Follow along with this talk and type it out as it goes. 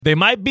They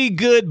might be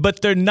good,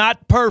 but they're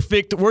not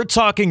perfect. We're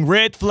talking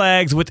red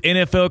flags with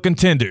NFL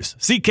contenders.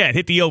 C-Cat,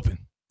 hit the open.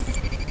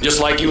 Just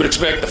like you would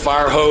expect, the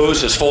fire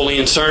hose is fully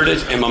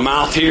inserted in my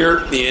mouth here,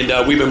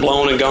 and we've been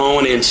blowing and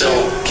going, and so...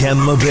 Ken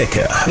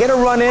LaVicka. Get a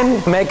run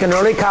in, make an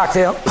early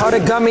cocktail, cut a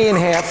gummy in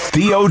half.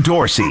 Theo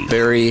Dorsey.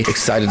 Very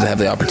excited to have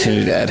the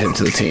opportunity to add him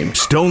to the team.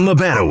 Stone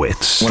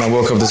Labanowitz. When I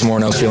woke up this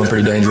morning, I was feeling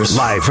pretty dangerous.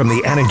 Live from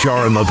the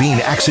Anajar and Levine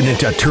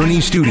Accident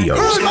Attorney Studios.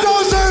 It doesn't matter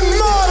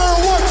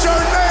what your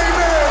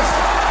name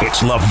is!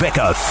 It's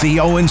LaVicka,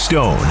 Theo, and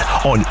Stone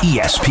on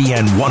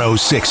ESPN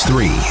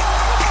 106.3.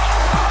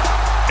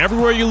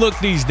 Everywhere you look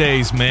these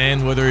days,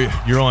 man, whether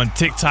you're on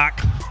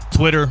TikTok,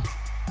 Twitter,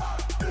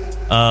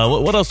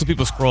 what else do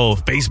people scroll?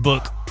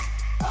 Facebook?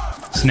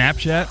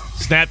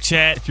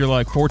 Snapchat. If you're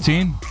like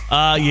 14?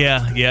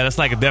 Yeah, that's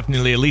like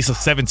definitely at least a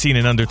 17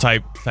 and under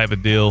type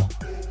of deal.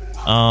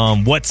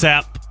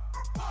 WhatsApp.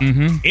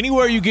 Mm-hmm.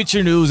 Anywhere you get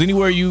your news,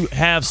 anywhere you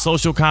have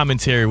social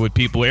commentary with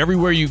people,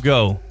 everywhere you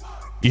go,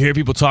 you hear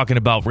people talking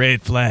about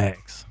red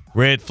flags.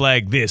 Red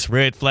flag this,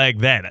 red flag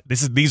that.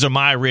 These are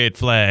my red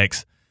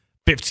flags.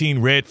 15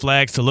 red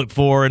flags to look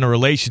for in a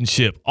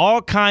relationship.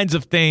 All kinds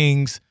of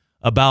things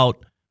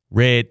about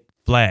red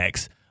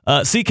flags.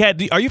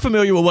 C-Cat, are you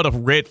familiar with what a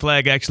red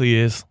flag actually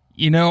is?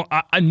 You know,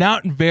 I'm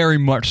not very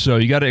much so.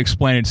 You got to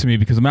explain it to me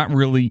because I'm not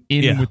really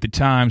in with the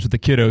times with the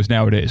kiddos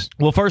nowadays.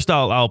 Well, first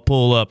I'll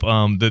pull up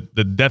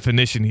the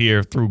definition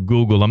here through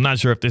Google. I'm not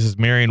sure if this is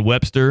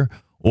Merriam-Webster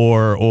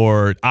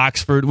or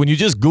Oxford. When you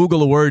just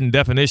Google a word and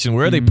definition,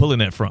 where are they pulling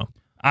that from?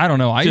 I don't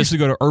know. I used to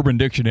go to Urban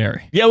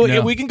Dictionary. Yeah,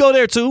 we can go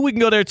there too. We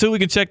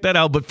can check that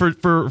out. But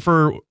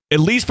for at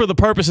least for the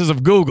purposes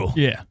of Google.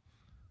 Yeah.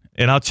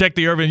 And I'll check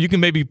the Urban. You can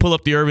maybe pull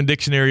up the Urban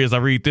Dictionary as I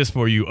read this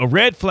for you. A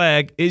red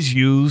flag is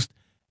used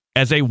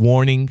as a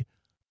warning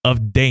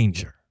of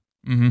danger.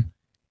 Mm-hmm.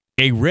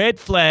 A red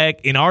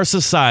flag in our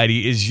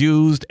society is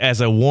used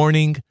as a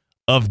warning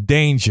of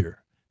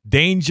danger.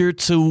 Danger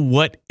to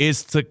what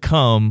is to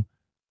come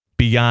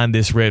beyond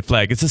this red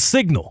flag. It's a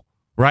signal,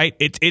 right?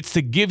 It's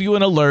to give you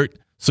an alert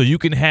so you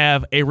can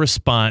have a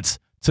response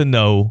to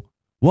know,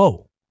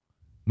 whoa,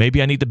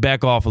 maybe I need to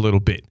back off a little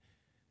bit.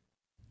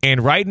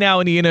 And right now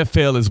in the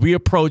NFL, as we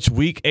approach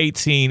Week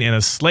 18 and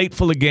a slate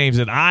full of games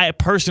that I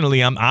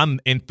personally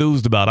I'm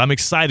enthused about, I'm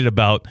excited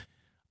about,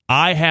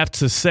 I have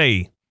to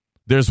say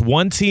there's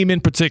one team in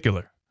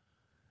particular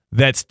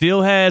that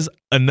still has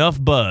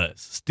enough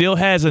buzz, still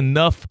has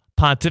enough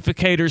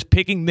pontificators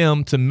picking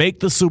them to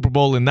make the Super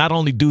Bowl and not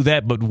only do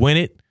that but win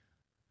it.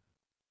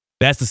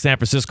 That's the San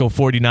Francisco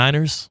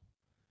 49ers.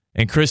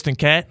 And Kristen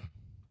Cat,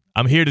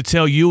 I'm here to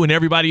tell you and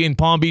everybody in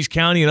Palm Beach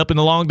County and up and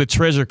along the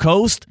Treasure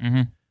Coast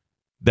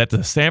that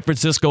the San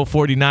Francisco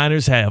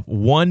 49ers have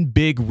one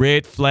big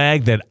red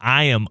flag that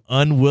I am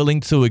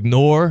unwilling to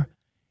ignore,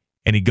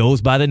 and he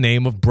goes by the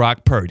name of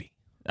Brock Purdy.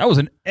 That was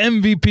an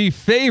MVP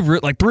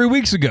favorite like 3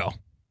 weeks ago.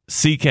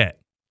 C-Cat,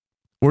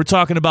 we're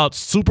talking about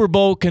Super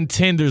Bowl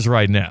contenders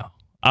right now.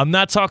 I'm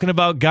not talking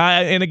about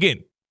guy, and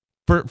again,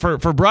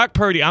 for Brock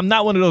Purdy, I'm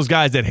not one of those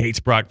guys that hates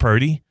Brock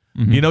Purdy.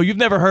 Mm-hmm. You know, you've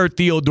never heard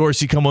Theo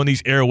Dorsey come on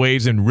these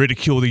airwaves and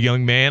ridicule the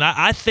young man.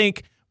 I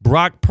think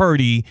Brock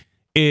Purdy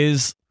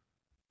is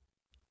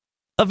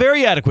a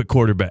very adequate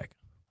quarterback.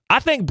 I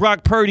think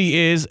Brock Purdy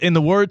is, in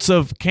the words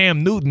of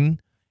Cam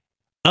Newton,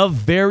 a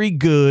very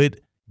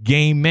good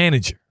game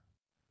manager.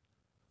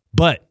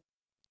 But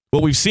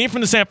what we've seen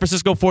from the San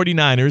Francisco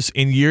 49ers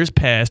in years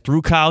past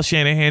through Kyle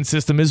Shanahan's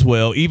system as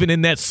well, even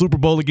in that Super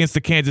Bowl against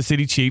the Kansas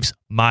City Chiefs,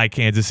 my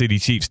Kansas City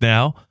Chiefs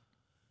now,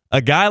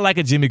 a guy like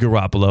a Jimmy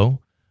Garoppolo,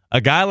 a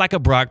guy like a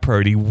Brock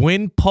Purdy,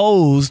 when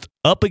posed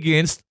up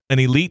against an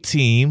elite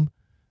team,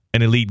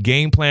 an elite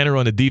game planner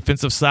on the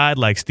defensive side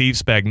like Steve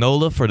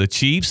Spagnuolo for the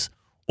Chiefs,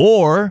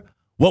 or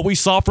what we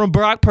saw from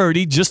Brock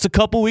Purdy just a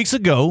couple weeks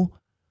ago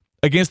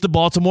against the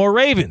Baltimore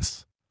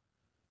Ravens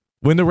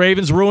when the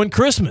Ravens ruined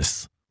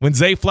Christmas, when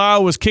Zay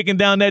Flower was kicking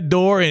down that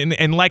door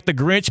and like the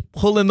Grinch,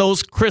 pulling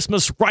those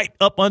Christmas right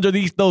up under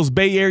those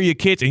Bay Area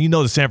kids. And you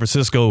know the San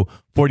Francisco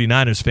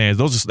 49ers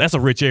fans, that's a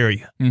rich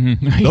area.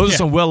 Mm-hmm. Those are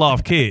some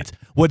well-off kids.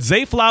 What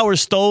Zay Flower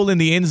stole in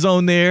the end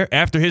zone there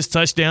after his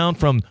touchdown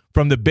from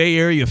the Bay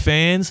Area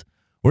fans,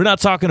 we're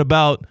not talking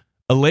about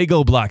a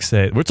Lego block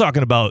set. We're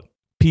talking about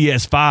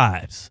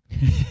PS5s.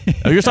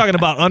 You're talking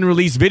about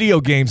unreleased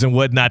video games and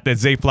whatnot that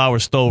Zay Flower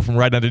stole from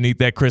right underneath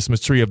that Christmas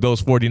tree of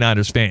those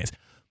 49ers fans.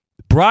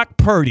 Brock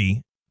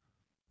Purdy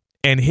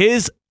and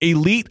his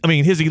elite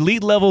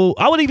level,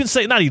 I would even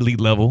say not elite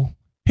level,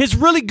 his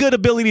really good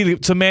ability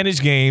to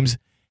manage games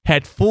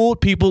had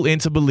fooled people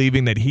into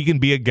believing that he can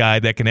be a guy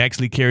that can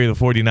actually carry the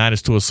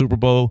 49ers to a Super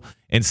Bowl.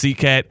 And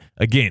C-Cat,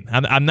 again,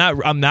 I'm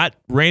not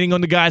raining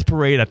on the guy's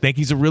parade. I think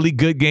he's a really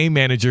good game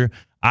manager.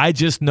 I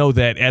just know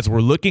that as we're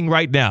looking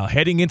right now,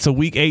 heading into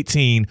Week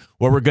 18,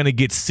 where we're going to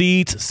get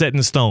seeds set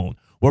in stone,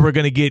 where we're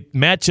going to get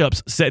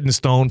matchups set in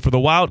stone for the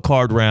wild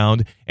card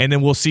round, and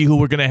then we'll see who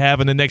we're going to have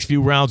in the next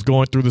few rounds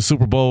going through the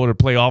Super Bowl or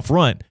playoff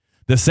run.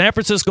 The San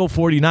Francisco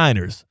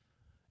 49ers,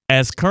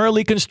 as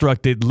currently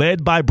constructed,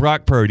 led by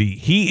Brock Purdy,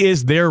 he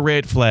is their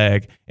red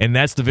flag, and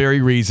that's the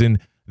very reason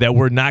that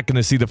we're not going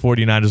to see the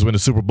 49ers win the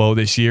Super Bowl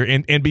this year.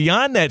 And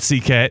beyond that,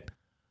 C-Cat,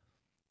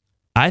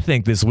 I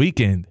think this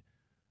weekend,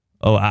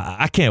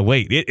 I can't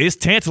wait. It's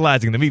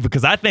tantalizing to me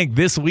because I think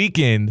this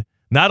weekend,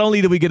 not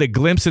only do we get a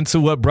glimpse into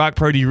what Brock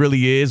Purdy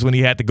really is when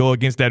he had to go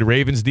against that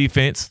Ravens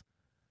defense,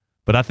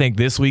 but I think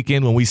this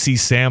weekend when we see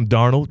Sam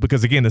Darnold,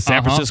 because, again, the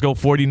San Francisco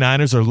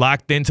 49ers are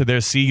locked into their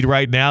seed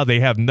right now. They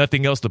have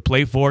nothing else to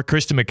play for.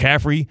 Christian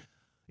McCaffrey,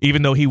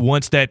 even though he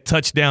wants that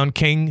touchdown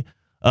king,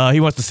 he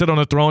wants to sit on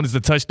the throne as the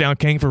touchdown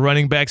king for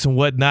running backs and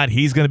whatnot.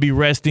 He's going to be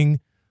resting.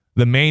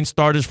 The main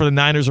starters for the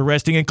Niners are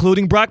resting,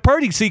 including Brock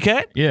Purdy,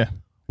 C-Cat. Yeah.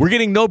 We're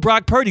getting no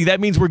Brock Purdy. That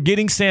means we're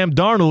getting Sam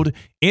Darnold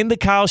in the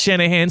Kyle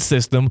Shanahan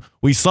system.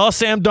 We saw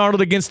Sam Darnold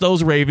against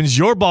those Ravens,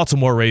 your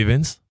Baltimore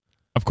Ravens.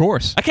 Of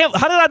course. How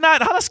did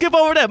I skip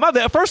over that? My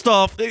bad. First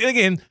off,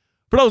 again,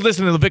 for those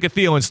listening to Levica,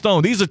 Theo, and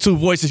Stone, these are two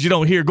voices you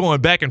don't hear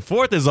going back and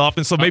forth as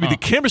often, so maybe the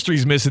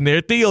chemistry's missing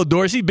there. Theo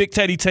Dorsey, Big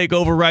Teddy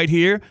takeover right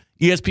here,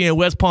 ESPN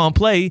West Palm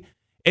Play,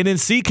 and then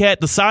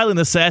C-Cat, the silent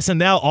assassin,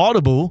 now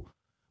audible,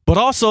 but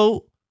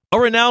also a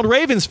renowned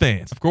Ravens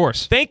fan. Of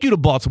course. Thank you to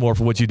Baltimore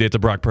for what you did to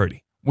Brock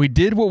Purdy. We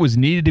did what was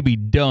needed to be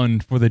done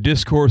for the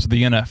discourse of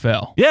the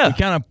NFL. Yeah. We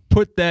kind of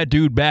put that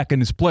dude back in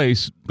his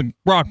place.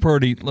 Brock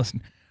Purdy,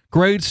 listen,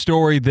 great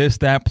story, this,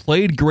 that,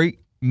 played great,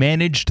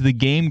 managed the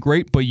game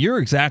great, but you're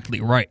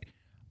exactly right.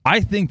 I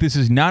think this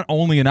is not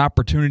only an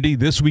opportunity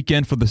this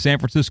weekend for the San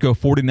Francisco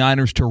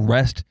 49ers to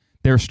rest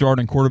their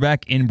starting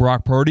quarterback in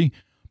Brock Purdy,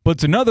 but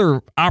it's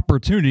another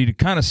opportunity to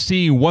kind of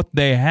see what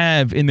they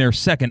have in their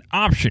second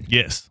option.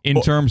 Yes. In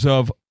terms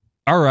of,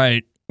 all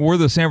right, we're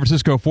the San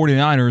Francisco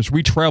 49ers.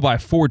 We trail by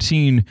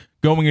 14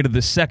 going into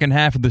the second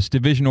half of this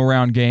divisional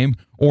round game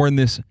or in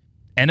this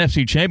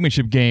NFC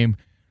Championship game.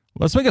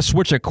 Let's make a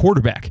switch at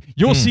quarterback.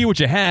 You'll see what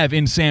you have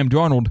in Sam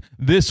Darnold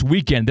this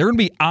weekend. There are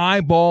going to be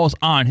eyeballs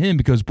on him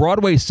because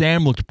Broadway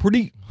Sam looked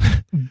pretty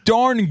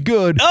darn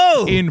good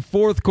in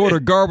fourth quarter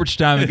garbage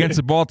time against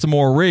the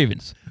Baltimore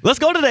Ravens. Let's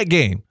go to that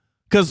game.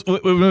 Because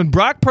when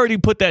Brock Purdy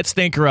put that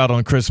stinker out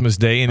on Christmas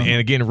Day and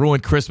again,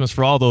 ruined Christmas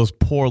for all those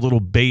poor little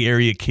Bay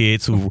Area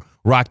kids who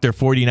rock their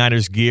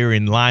 49ers gear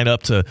and line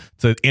up to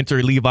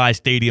enter Levi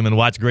Stadium and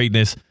watch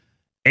greatness,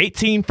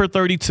 18 for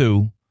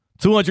 32,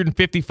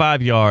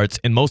 255 yards,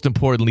 and most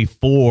importantly,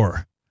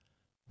 four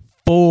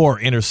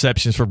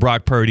interceptions for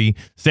Brock Purdy.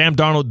 Sam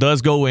Darnold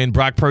does go in.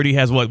 Brock Purdy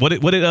has what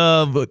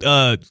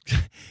did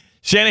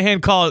Shanahan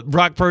call it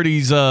Brock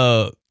Purdy's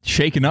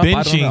shaking up, benching.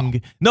 I don't know.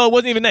 No, it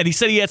wasn't even that. He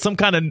said he had some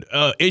kind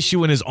of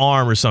issue in his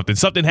arm or something.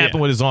 Something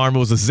happened with his arm. It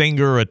was a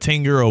zinger or a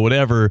tinger or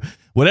whatever.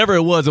 Whatever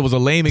it was a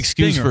lame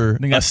excuse for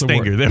a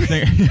stinger.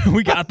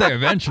 We got there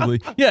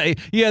eventually. Yeah,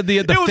 he had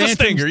the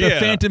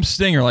phantom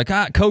stinger. Like,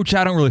 Coach,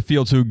 I don't really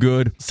feel too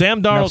good.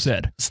 Sam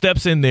Darnold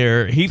steps in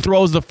there. He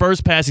throws the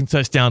first passing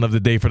touchdown of the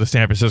day for the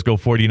San Francisco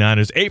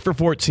 49ers. 8 for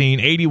 14,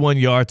 81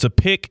 yards, a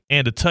pick,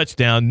 and a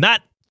touchdown.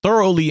 Not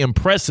thoroughly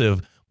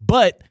impressive,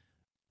 but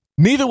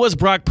neither was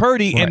Brock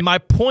Purdy. Right. And my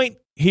point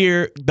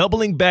here,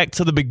 doubling back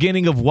to the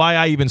beginning of why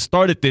I even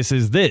started this,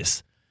 is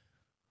this.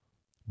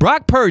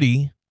 Brock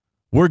Purdy,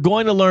 we're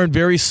going to learn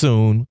very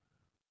soon,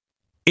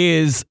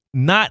 is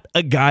not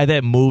a guy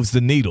that moves the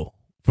needle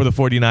for the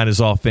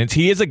 49ers offense.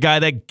 He is a guy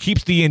that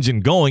keeps the engine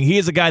going. He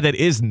is a guy that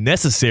is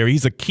necessary.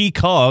 He's a key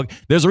cog.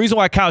 There's a reason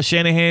why Kyle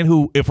Shanahan,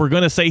 who, if we're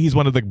going to say he's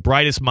one of the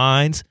brightest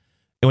minds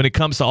when it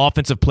comes to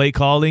offensive play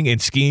calling and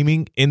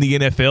scheming in the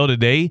NFL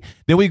today,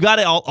 then we've got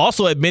to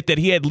also admit that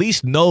he at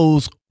least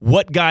knows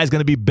what guy is going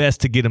to be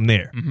best to get him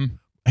there. Mm-hmm.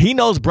 He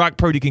knows Brock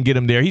Purdy can get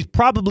him there. He's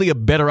probably a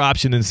better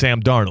option than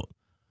Sam Darnold.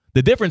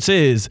 The difference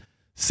is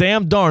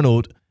Sam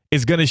Darnold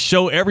is going to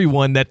show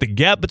everyone that the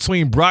gap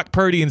between Brock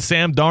Purdy and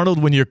Sam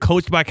Darnold when you're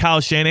coached by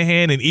Kyle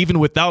Shanahan and even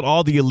without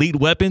all the elite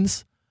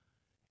weapons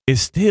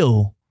is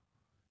still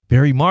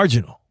very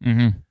marginal.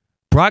 Mm-hmm.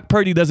 Brock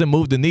Purdy doesn't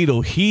move the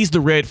needle. He's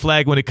the red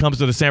flag when it comes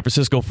to the San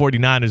Francisco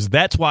 49ers.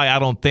 That's why I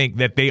don't think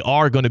that they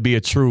are going to be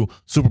a true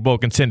Super Bowl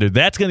contender.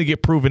 That's going to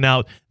get proven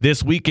out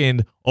this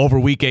weekend over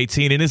Week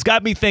 18. And it's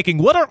got me thinking,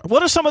 what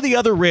are some of the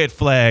other red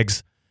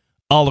flags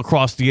all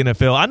across the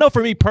NFL? I know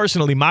for me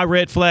personally, my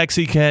red flag,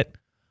 C-Cat,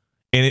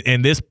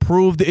 and this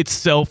proved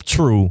itself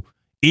true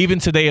even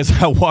today as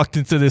I walked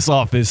into this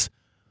office,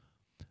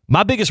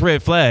 my biggest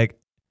red flag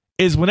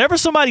is whenever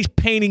somebody's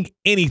painting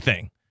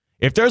anything,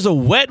 if there's a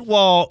wet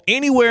wall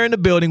anywhere in the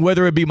building,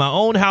 whether it be my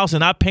own house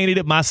and I painted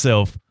it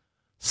myself,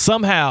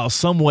 somehow,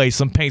 some way,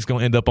 some paint's going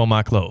to end up on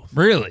my clothes.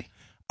 Really?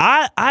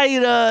 I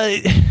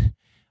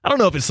don't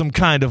know if it's some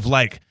kind of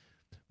like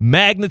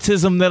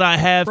magnetism that I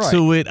have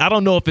to it. I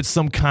don't know if it's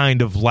some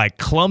kind of like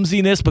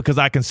clumsiness because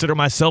I consider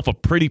myself a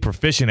pretty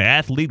proficient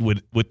athlete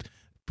with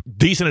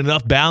decent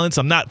enough balance.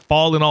 I'm not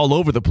falling all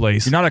over the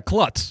place. You're not a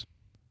klutz.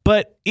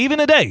 But even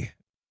today,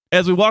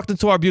 as we walked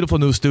into our beautiful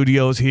new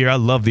studios here, I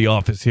love the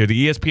office here,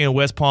 the ESPN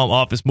West Palm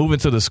office, moving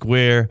to the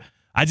square.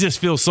 I just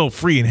feel so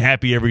free and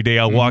happy every day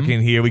I walk in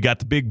here. We got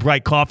the big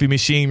bright coffee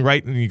machine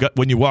right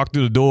when you walk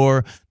through the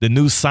door, the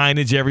new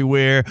signage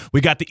everywhere.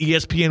 We got the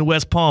ESPN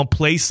West Palm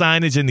Play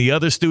signage in the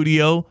other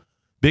studio.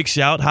 Big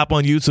shout. Hop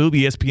on YouTube,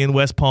 ESPN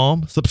West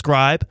Palm.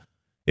 Subscribe.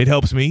 It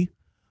helps me.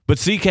 But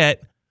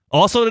C-Cat,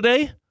 also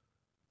today,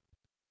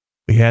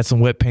 we had some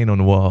wet paint on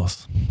the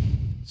walls.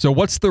 So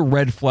what's the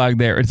red flag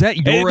there? Is that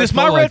your red It's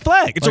flag? my red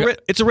flag.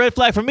 It's a red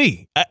flag for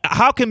me.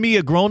 How can me,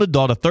 a grown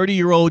adult, a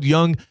 30-year-old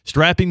young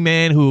strapping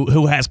man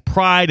who has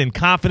pride and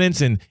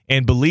confidence and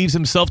believes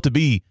himself to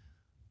be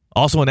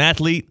also an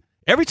athlete,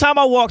 every time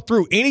I walk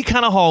through any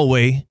kind of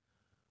hallway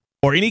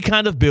or any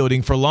kind of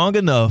building for long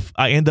enough,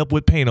 I end up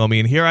with paint on me.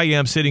 And here I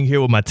am sitting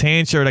here with my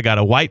tan shirt. I got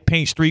a white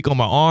paint streak on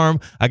my arm.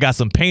 I got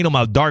some paint on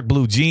my dark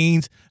blue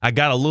jeans. I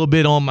got a little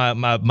bit on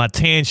my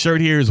tan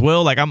shirt here as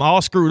well. Like, I'm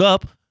all screwed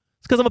up.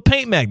 It's because I'm a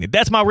paint magnet.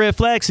 That's my red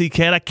flag,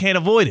 C-Cat. I can't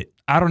avoid it.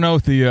 I don't know,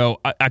 Theo.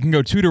 I can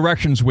go two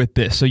directions with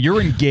this. So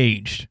you're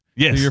engaged.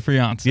 Yes. To your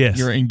fiance. Yes.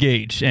 You're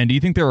engaged. And do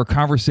you think there were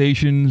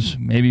conversations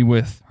maybe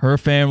with her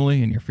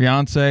family and your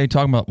fiance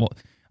talking about, well,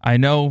 I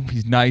know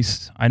he's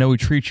nice. I know he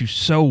treats you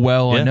so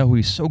well. Yeah. I know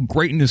he's so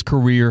great in his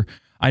career.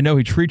 I know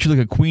he treats you like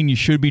a queen you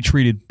should be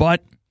treated.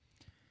 But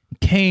he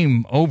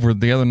came over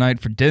the other night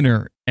for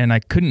dinner, and I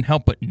couldn't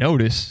help but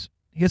notice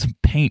he has some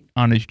paint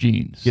on his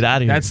jeans. Get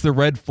out of here. That's the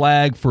red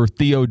flag for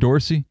Theo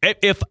Dorsey.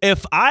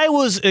 If I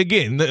was,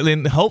 again,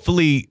 then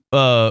hopefully,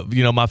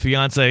 my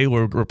fiance,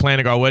 we're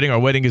planning our wedding. Our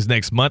wedding is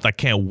next month. I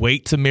can't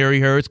wait to marry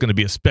her. It's going to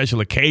be a special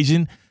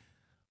occasion.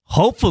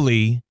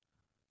 Hopefully,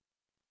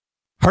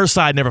 her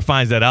side never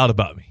finds that out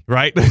about me,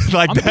 right?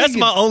 That's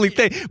my only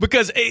thing.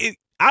 Because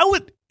I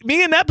would,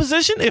 me in that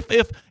position,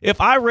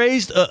 if I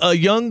raised a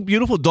young,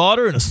 beautiful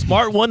daughter and a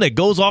smart one that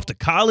goes off to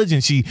college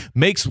and she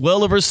makes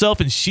well of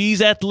herself and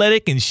she's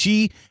athletic and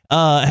she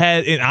I'm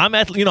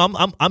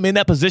in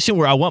that position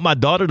where I want my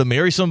daughter to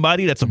marry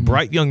somebody that's a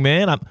bright young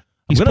man.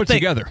 He's put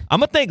together. I'm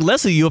going to think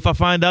less of you if I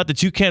find out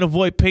that you can't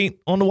avoid paint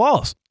on the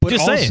walls. But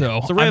just also, saying,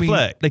 it's a red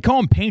flag. They call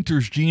them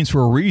painter's jeans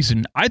for a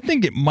reason. I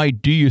think it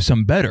might do you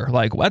some better.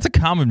 Like, well, that's a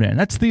common man.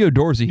 That's Theo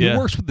Dorsey. He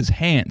works with his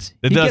hands.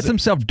 He gets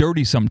himself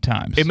dirty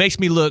sometimes. It makes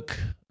me look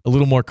a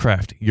little more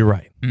crafty. You're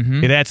right.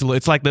 Mm-hmm. It adds a little.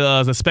 It's like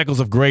the speckles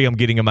of gray I'm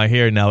getting in my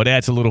hair now. It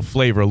adds a little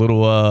flavor, a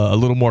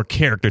little more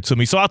character to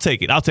me. So I'll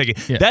take it.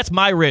 Yeah. That's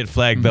my red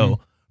flag, though.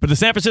 For the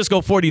San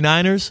Francisco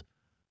 49ers,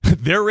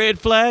 their red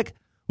flag,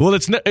 well,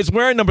 it's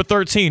wearing number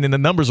 13, and the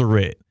numbers are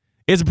red.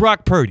 It's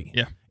Brock Purdy.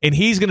 Yeah. And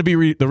he's going to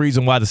be the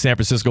reason why the San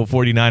Francisco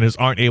 49ers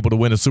aren't able to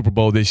win a Super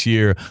Bowl this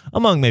year,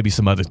 among maybe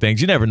some other things.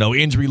 You never know.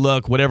 Injury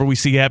luck, whatever we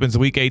see happens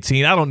in Week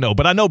 18. I don't know.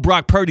 But I know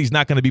Brock Purdy's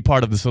not going to be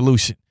part of the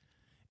solution.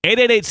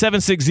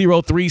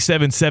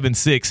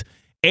 888-760-3776.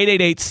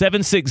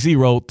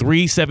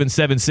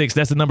 888-760-3776.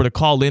 That's the number to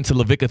call in to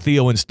LaVicka,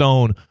 Theo, and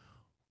Stone.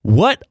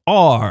 What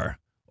are,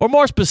 or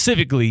more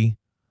specifically,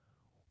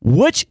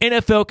 which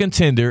NFL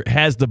contender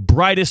has the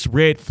brightest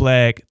red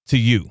flag to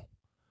you?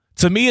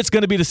 To me, it's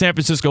going to be the San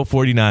Francisco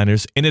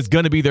 49ers, and it's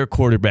going to be their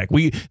quarterback.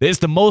 It's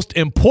the most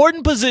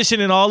important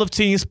position in all of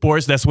team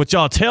sports. That's what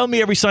y'all tell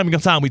me every single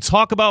time we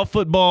talk about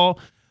football.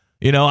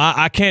 You know,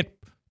 I can't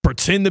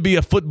pretend to be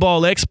a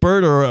football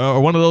expert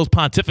or one of those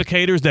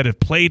pontificators that have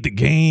played the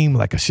game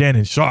like a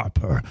Shannon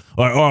Sharp, or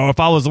if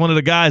I was one of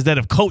the guys that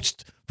have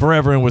coached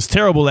forever and was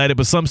terrible at it,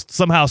 but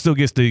somehow still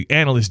gets the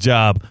analyst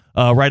job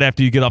right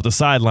after you get off the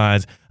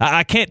sidelines.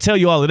 I can't tell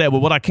you all of that, but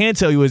what I can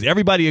tell you is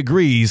everybody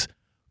agrees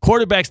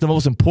quarterback's the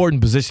most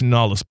important position in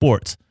all of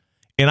sports.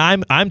 And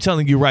I'm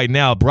telling you right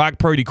now, Brock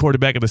Purdy,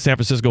 quarterback of the San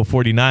Francisco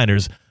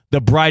 49ers,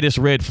 the brightest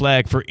red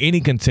flag for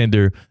any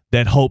contender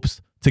that hopes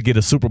to get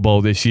a Super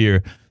Bowl this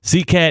year.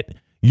 C-Cat,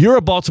 you're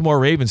a Baltimore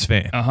Ravens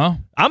fan. Uh-huh.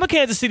 I'm a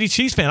Kansas City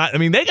Chiefs fan. I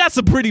mean, they got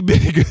some pretty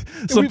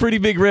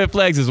big red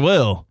flags as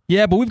well.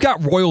 Yeah, but we've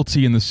got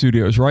royalty in the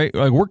studios, right?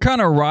 Like, we're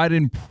kind of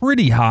riding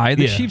pretty high.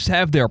 The Chiefs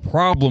have their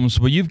problems,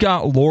 but you've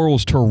got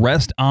laurels to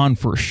rest on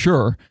for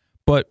sure.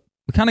 But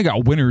we kind of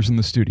got winners in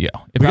the studio.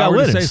 If I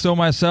were to say so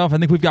myself, I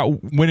think we've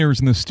got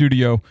winners in the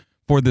studio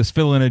for this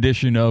fill-in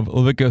edition of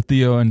LaVicka,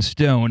 Theo, and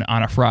Stone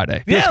on a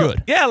Friday. Feels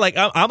good. Yeah, like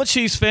I'm a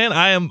Chiefs fan.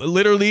 I am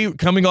literally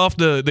coming off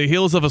the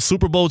heels of a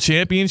Super Bowl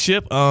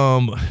championship.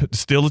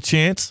 Still a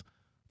chance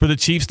for the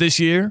Chiefs this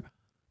year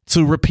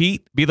to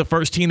repeat, be the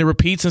first team to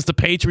repeat since the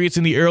Patriots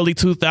in the early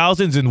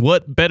 2000s. And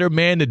what better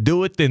man to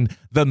do it than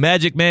the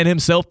Magic Man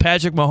himself,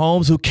 Patrick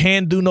Mahomes, who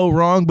can do no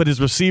wrong, but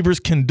his receivers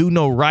can do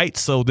no right.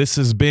 So this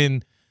has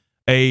been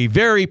a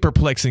very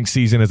perplexing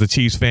season as a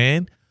Chiefs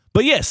fan.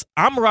 But yes,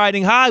 I'm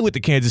riding high with the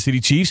Kansas City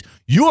Chiefs.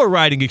 You are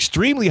riding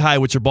extremely high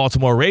with your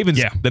Baltimore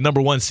Ravens, the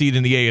number one seed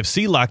in the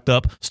AFC, locked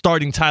up,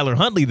 starting Tyler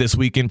Huntley this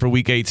weekend for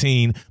Week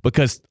 18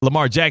 because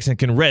Lamar Jackson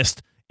can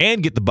rest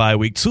and get the bye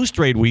week, 2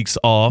 straight weeks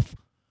off,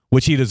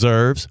 which he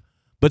deserves.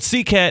 But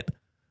C-Cat,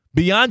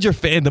 beyond your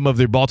fandom of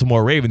the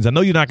Baltimore Ravens, I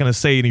know you're not going to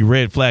say any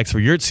red flags for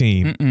your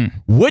team.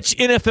 Which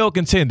NFL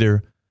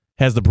contender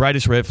has the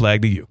brightest red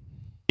flag to you?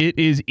 It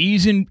is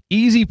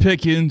easy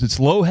pickings. It's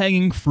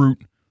low-hanging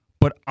fruit.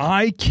 But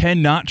I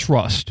cannot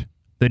trust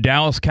the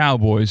Dallas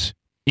Cowboys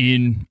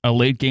in a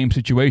late-game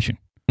situation.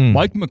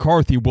 Mike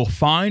McCarthy will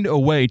find a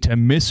way to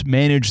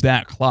mismanage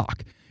that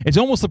clock. It's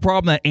almost the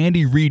problem that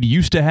Andy Reid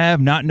used to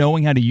have, not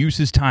knowing how to use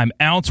his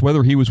timeouts,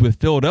 whether he was with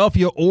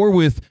Philadelphia or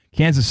with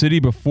Kansas City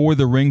before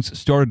the rings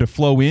started to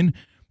flow in.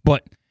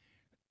 But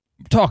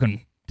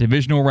talking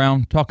divisional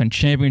round, talking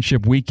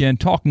championship weekend,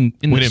 talking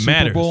in the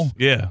Super Bowl.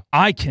 Yeah.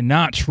 I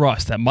cannot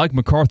trust that Mike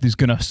McCarthy's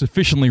going to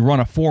sufficiently run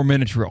a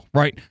 4-minute drill,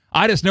 right?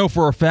 I just know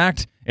for a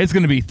fact it's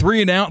going to be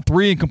 3 and out,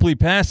 3 incomplete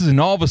passes, and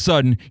all of a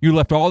sudden you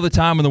left all the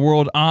time in the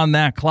world on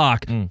that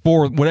clock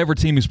for whatever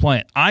team is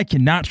playing. I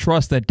cannot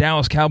trust that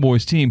Dallas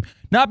Cowboys team,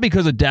 not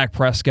because of Dak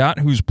Prescott,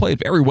 who's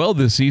played very well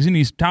this season.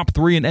 He's top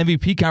 3 in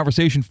MVP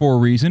conversation for a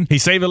reason. He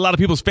saved a lot of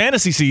people's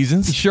fantasy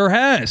seasons. He sure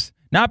has.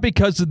 Not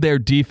because of their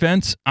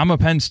defense. I'm a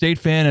Penn State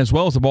fan as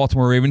well as a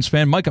Baltimore Ravens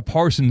fan. Micah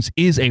Parsons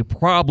is a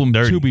problem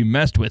to be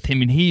messed with. I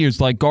mean, he is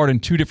like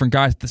guarding 2 different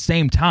guys at the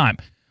same time.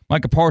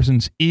 Micah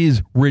Parsons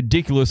is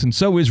ridiculous, and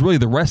so is really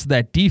the rest of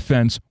that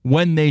defense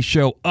when they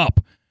show up.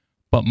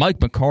 But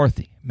Mike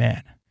McCarthy,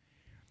 man.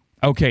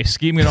 Okay,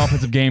 scheming an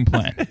offensive game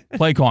plan,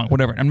 play calling,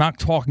 whatever. I'm not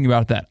talking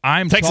about that.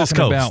 I'm Texas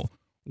talking Coast. about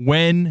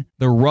when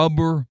the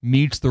rubber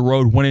meets the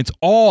road, when it's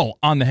all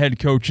on the head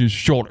coach's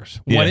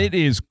shoulders, when it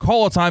is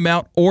call a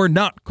timeout or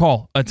not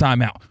call a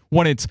timeout,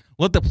 when it's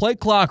let the play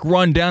clock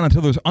run down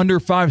until there's under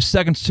 5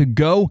 seconds to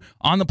go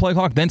on the play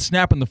clock, then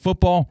snapping the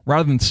football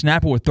rather than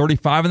snap it with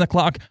 35 in the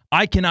clock.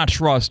 I cannot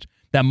trust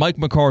that Mike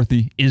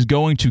McCarthy is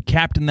going to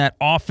captain that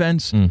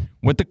offense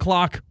with the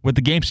clock, with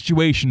the game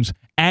situations,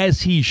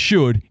 as he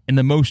should in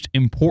the most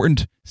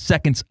important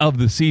seconds of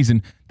the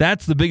season.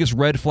 That's the biggest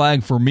red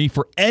flag for me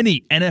for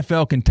any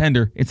NFL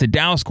contender. It's the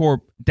Dallas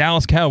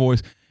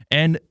Cowboys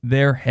and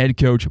their head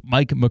coach,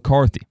 Mike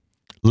McCarthy.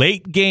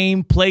 Late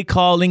game play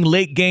calling,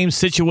 late game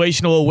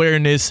situational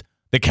awareness,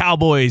 the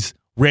Cowboys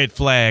red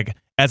flag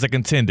as a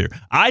contender.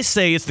 I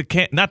say it's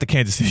not the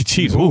Kansas City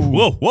Chiefs.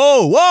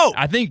 Whoa.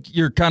 I think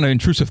you're kind of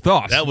intrusive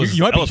thoughts.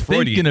 You might be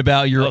thinking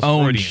about your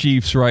own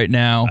Chiefs right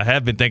now. I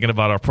have been thinking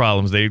about our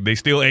problems. They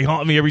still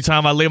haunt me every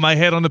time I lay my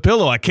head on the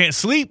pillow. I can't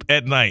sleep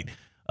at night.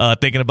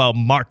 Thinking about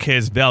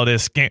Marquez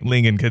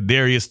Valdez-Scantling and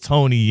Kadarius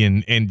Toney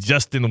and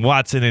Justin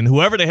Watson and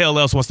whoever the hell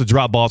else wants to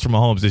drop balls from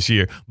Mahomes this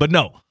year. But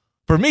no,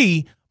 for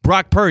me,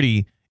 Brock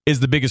Purdy is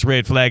the biggest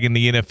red flag in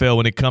the NFL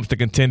when it comes to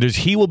contenders.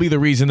 He will be the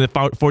reason the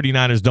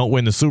 49ers don't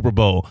win the Super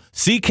Bowl.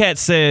 C-Cat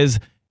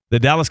says the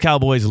Dallas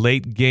Cowboys'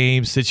 late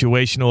game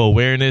situational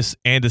awareness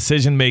and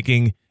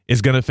decision-making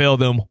is going to fail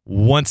them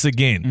once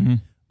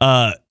again.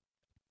 I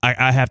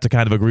have to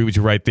kind of agree with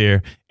you right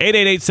there.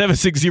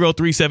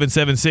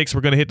 888-760-3776.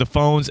 We're going to hit the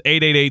phones.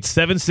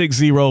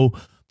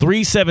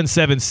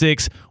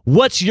 888-760-3776.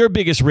 What's your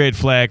biggest red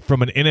flag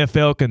from an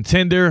NFL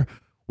contender?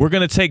 We're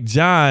going to take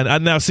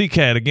John. Now,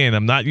 C-Cat, again,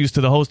 I'm not used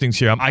to the hosting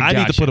chair. I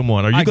need to put him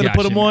on. Are you going to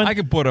put him on? I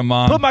can put him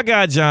on. Put my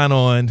guy John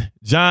on.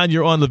 John,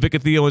 you're on LaVicka,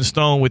 Theo, and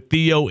Stone with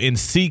Theo and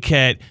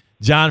C-Cat.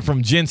 John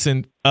from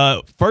Jensen.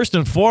 First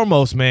and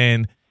foremost,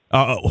 man,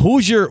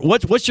 what's your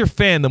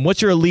fandom?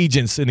 What's your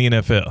allegiance in the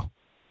NFL?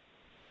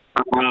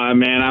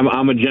 Man,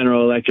 I'm a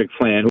General Electric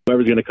fan.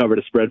 Whoever's going to cover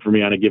the spread for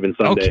me on a given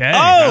Sunday. Okay,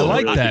 I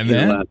like that,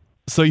 man.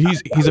 So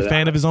he's a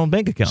fan of his own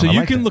bank account. So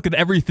you can look at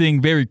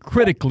everything very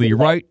critically,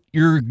 right?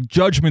 Your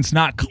judgment's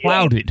not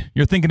clouded.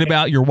 You're thinking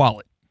about your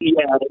wallet.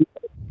 Yeah.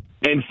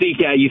 And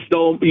C-Cat, you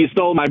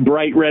stole my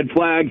bright red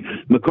flag.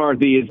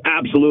 McCarthy is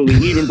absolutely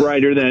even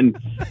brighter than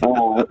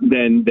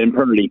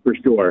Purdy for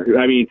sure.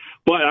 I mean,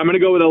 but I'm going to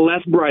go with a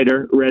less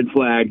brighter red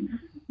flag.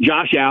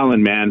 Josh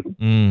Allen,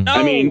 man.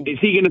 I mean, is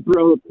he going to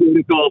throw a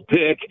critical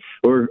pick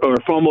or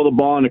fumble the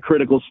ball in a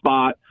critical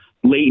spot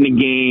late in the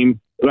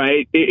game?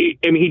 Right?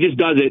 I mean, he just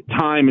does it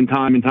time and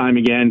time and time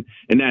again,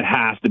 and that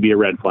has to be a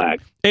red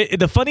flag.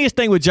 The funniest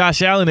thing with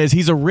Josh Allen is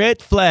he's a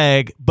red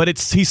flag, but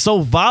he's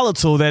so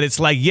volatile that it's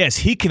like, yes,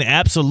 he can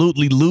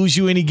absolutely lose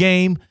you any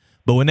game,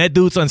 but when that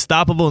dude's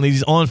unstoppable and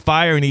he's on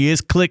fire and he is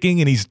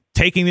clicking and he's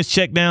taking his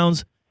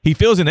checkdowns, he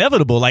feels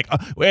inevitable. Like,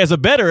 as a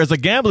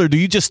gambler, do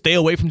you just stay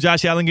away from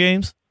Josh Allen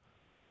games?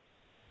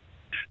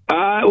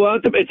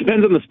 Well, it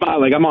depends on the spot.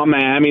 Like, I'm on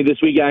Miami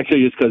this week,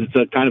 actually, just because it's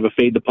a kind of a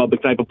fade the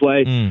public type of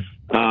play.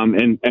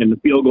 And the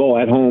field goal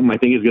at home, I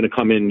think, is going to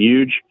come in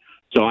huge.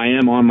 So I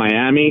am on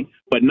Miami,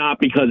 but not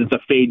because it's a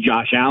fade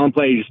Josh Allen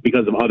play, just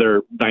because of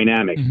other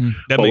dynamics.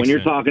 But when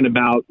you're talking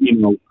about,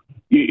 if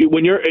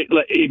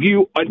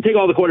you take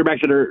all the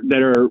quarterbacks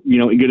that are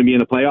going to be in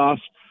the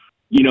playoffs,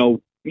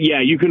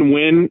 yeah, you can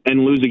win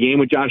and lose a game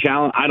with Josh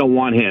Allen. I don't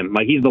want him.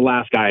 Like, he's the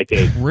last guy I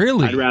take.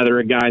 Really? I'd rather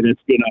a guy that's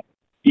going to.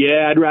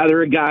 Yeah, I'd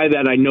rather a guy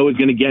that I know is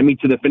going to get me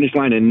to the finish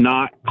line and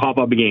not cough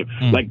up a game.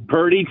 Like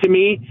Purdy, to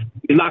me,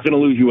 is not going to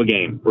lose you a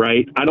game,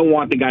 right? I don't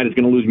want the guy that's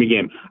going to lose me a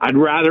game. I'd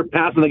rather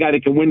pass on the guy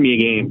that can win me a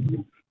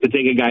game to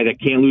take a guy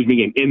that can't lose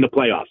me a game in the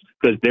playoffs,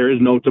 because there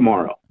is no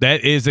tomorrow.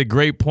 That is a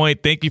great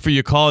point. Thank you for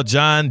your call,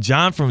 John.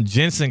 John from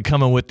Jensen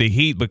coming with the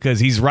heat, because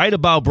he's right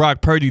about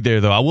Brock Purdy there,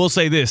 though. I will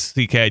say this,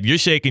 C-Cat, you're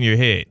shaking your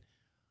head.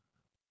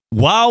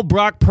 While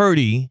Brock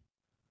Purdy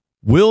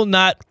will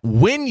not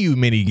win you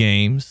many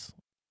games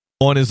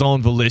on his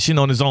own volition,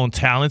 on his own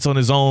talents, on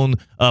his own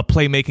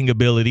playmaking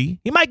ability,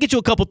 he might get you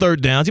a couple third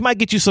downs. He might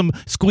get you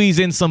squeeze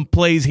in some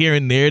plays here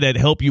and there that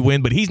help you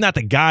win, but he's not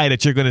the guy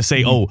that you're going to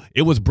say, oh,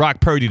 it was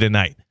Brock Purdy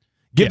tonight.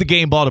 Give the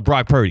game ball to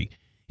Brock Purdy.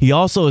 He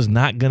also is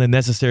not going to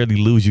necessarily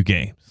lose you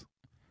games.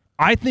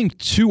 I think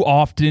too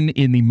often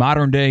in the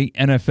modern-day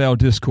NFL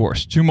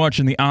discourse, too much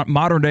in the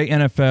modern-day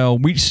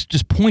NFL, we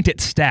just point at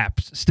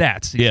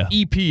stats,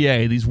 these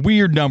EPA, these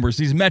weird numbers,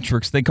 these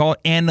metrics. They call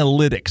it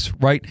analytics,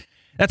 right?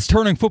 That's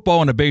turning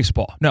football into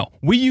baseball. No,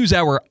 we use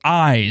our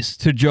eyes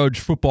to judge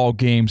football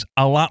games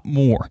a lot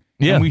more.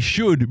 Yeah. And we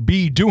should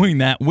be doing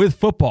that with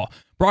football.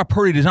 Brock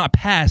Purdy does not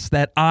pass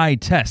that eye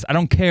test. I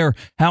don't care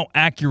how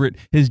accurate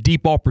his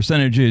deep ball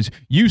percentage is.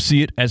 You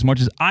see it as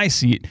much as I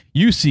see it.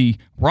 You see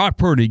Brock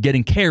Purdy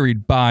getting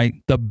carried by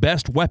the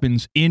best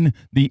weapons in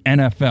the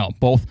NFL,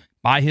 both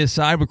by his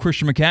side with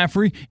Christian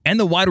McCaffrey and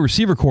the wide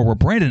receiver core where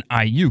Brandon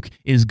Ayuk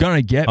is going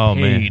to get paid.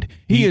 Man.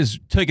 He is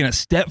taking a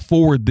step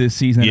forward this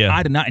season that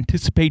I did not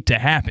anticipate to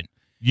happen.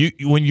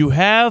 When you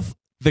have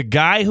the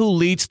guy who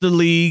leads the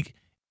league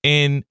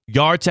in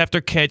yards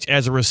after catch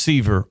as a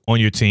receiver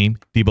on your team,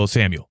 Deebo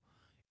Samuel.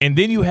 And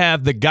then you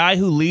have the guy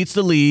who leads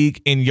the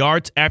league in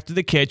yards after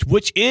the catch,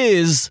 which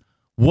is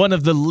one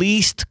of the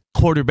least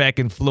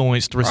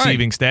quarterback-influenced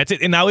receiving stats.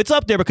 And now it's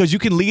up there because you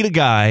can lead a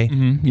guy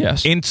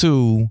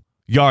into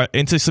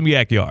some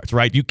yak yards,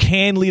 right? You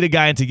can lead a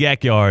guy into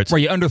yak yards. Where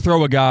you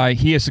underthrow a guy,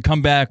 he has to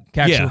come back,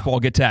 catch the ball,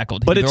 get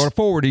tackled. But throw it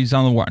forward, he's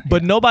on the one.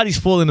 But nobody's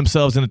fooling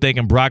themselves into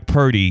thinking Brock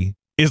Purdy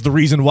is the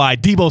reason why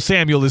Deebo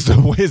Samuel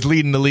is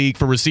leading the league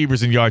for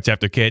receivers in yards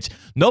after catch.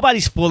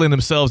 Nobody's fooling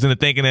themselves into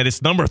thinking that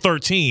it's number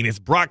 13. It's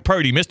Brock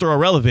Purdy, Mr.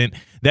 Irrelevant.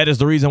 That is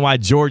the reason why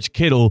George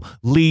Kittle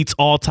leads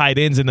all tight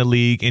ends in the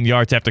league in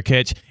yards after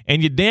catch.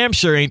 And you damn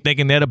sure ain't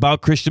thinking that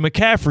about Christian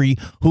McCaffrey,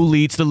 who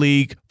leads the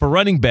league for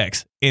running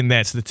backs in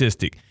that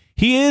statistic.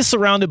 He is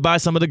surrounded by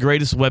some of the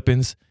greatest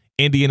weapons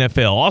in the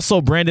NFL. Also,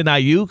 Brandon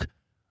Ayuk,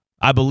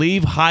 I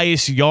believe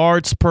highest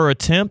yards per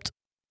attempt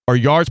or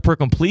yards per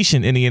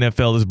completion in the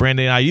NFL is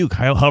Brandon Ayuk,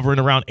 hovering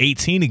around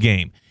 18 a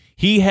game.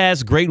 He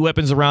has great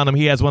weapons around him.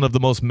 He has one of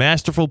the most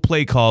masterful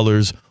play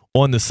callers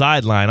on the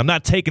sideline. I'm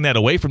not taking that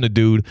away from the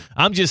dude.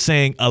 I'm just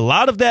saying a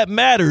lot of that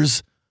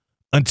matters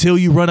until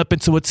you run up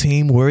into a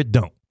team where it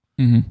don't.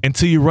 Mm-hmm.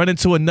 Until you run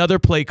into another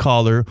play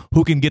caller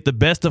who can get the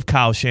best of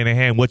Kyle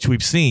Shanahan, which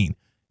we've seen.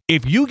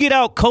 If you get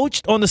out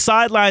coached on the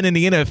sideline in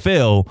the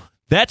NFL,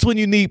 that's when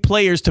you need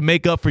players to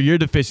make up for your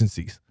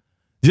deficiencies.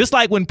 Just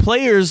like when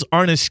players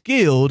aren't as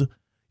skilled,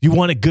 you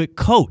want a good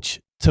coach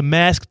to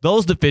mask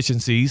those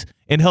deficiencies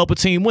and help a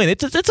team win.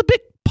 It's a big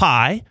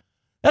pie.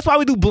 That's why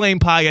we do blame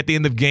pie at the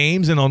end of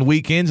games and on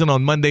weekends and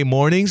on Monday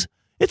mornings.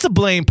 It's a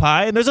blame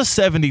pie, and there's a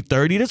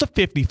 70-30. There's a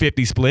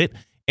 50-50 split.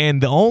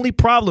 And the only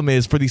problem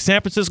is for the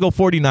San Francisco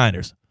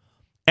 49ers,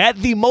 at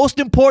the most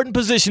important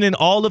position in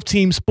all of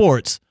team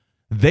sports,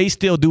 they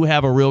still do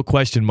have a real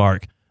question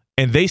mark,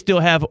 and they still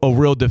have a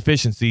real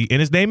deficiency, and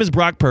his name is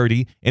Brock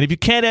Purdy. And if you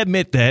can't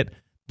admit that,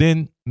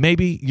 then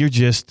maybe you're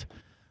just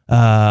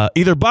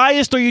either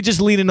biased or you're just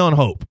leaning on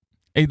hope.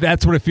 Hey,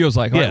 that's what it feels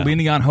like. Yeah. Right?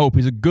 Leaning on hope.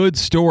 He's a good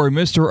story.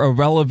 Mr.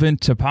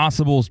 Irrelevant to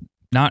possibles,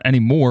 not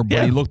anymore,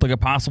 but he looked like a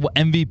possible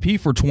MVP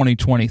for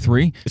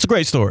 2023. It's a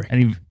great story.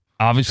 And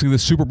obviously the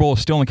Super Bowl is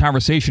still in the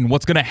conversation.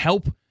 What's going to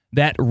help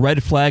that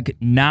red flag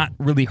not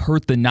really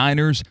hurt the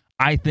Niners,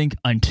 I think,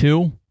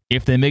 until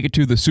if they make it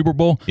to the Super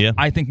Bowl,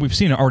 I think we've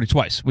seen it already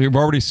twice. We've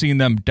already seen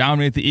them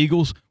dominate the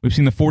Eagles. We've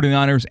seen the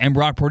 49ers and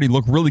Brock Purdy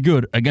look really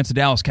good against the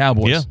Dallas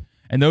Cowboys. Yeah.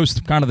 And those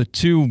are kind of the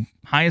two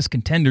highest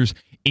contenders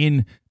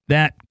in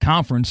that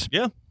conference.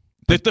 Yeah.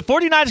 The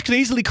 49ers can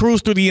easily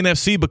cruise through the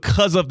NFC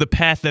because of the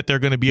path that they're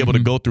going to be able to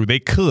go through. They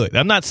could.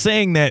 I'm not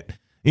saying that,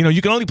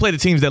 you can only play the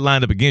teams that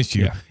line up against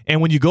you. Yeah. And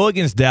when you go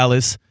against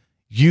Dallas,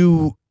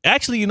 you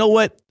know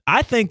what?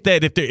 I think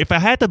that if I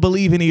had to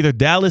believe in either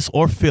Dallas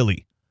or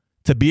Philly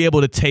to be able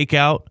to take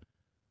out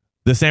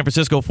the San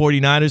Francisco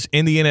 49ers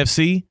in the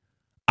NFC,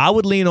 I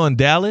would lean on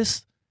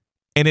Dallas,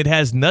 and it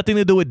has nothing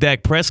to do with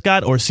Dak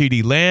Prescott or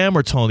CeeDee Lamb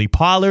or Tony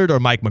Pollard or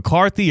Mike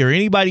McCarthy or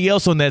anybody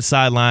else on that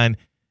sideline.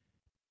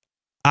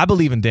 I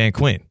believe in Dan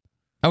Quinn.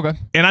 Okay.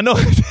 And I know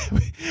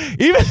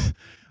even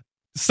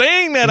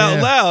saying that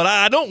out loud,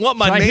 I don't want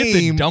my name. Hit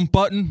the dump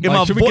button?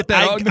 Should we get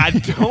that out? I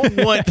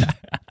don't want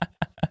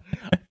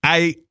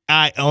I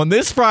on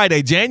this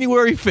Friday,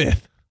 January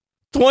 5th,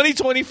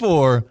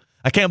 2024,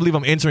 I can't believe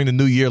I'm entering the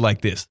new year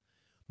like this.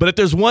 But if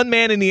there's one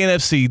man in the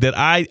NFC that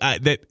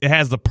that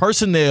has the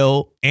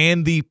personnel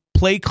and the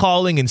play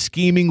calling and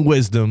scheming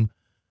wisdom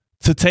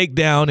to take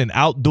down and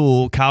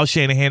outduel Kyle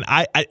Shanahan,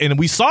 and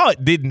we saw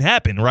it didn't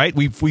happen, right?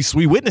 We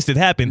witnessed it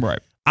happen. Right.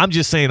 I'm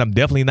just saying I'm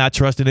definitely not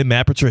trusting in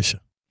Matt Patricia.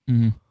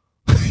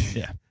 Mm-hmm.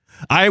 Yeah.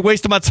 I ain't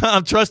wasting my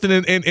time trusting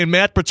in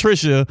Matt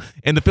Patricia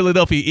and the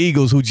Philadelphia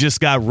Eagles, who just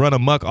got run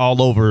amok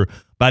all over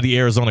by the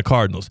Arizona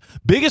Cardinals.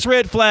 Biggest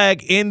red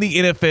flag in the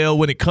NFL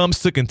when it comes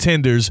to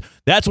contenders.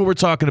 That's what we're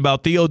talking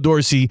about. Theo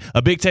Dorsey,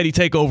 a Big Teddy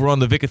takeover on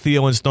the Vic of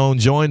Theo and Stone,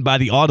 joined by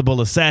the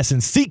audible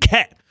assassin,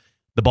 C-Cat,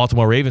 the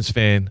Baltimore Ravens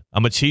fan.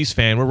 I'm a Chiefs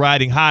fan. We're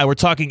riding high. We're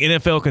talking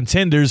NFL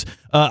contenders.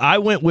 I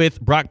went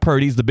with Brock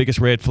Purdy's the biggest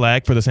red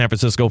flag for the San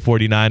Francisco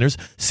 49ers.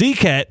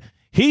 C-Cat,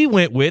 he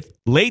went with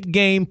late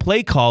game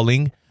play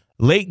calling,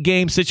 late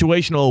game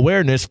situational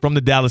awareness from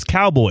the Dallas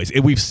Cowboys.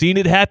 And we've seen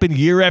it happen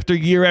year after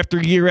year after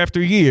year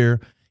after year.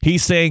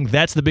 He's saying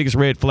that's the biggest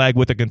red flag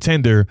with a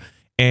contender.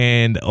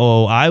 And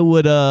I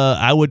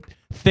would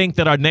think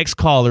that our next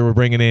caller we're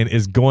bringing in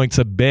is going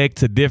to beg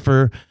to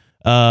differ.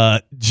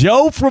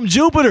 Joe from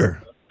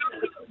Jupiter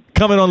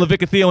coming on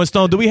Levick, Theo, and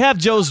Stone. Do we have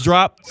Joe's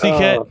drop,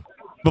 C-Cat?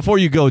 Before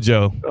you go,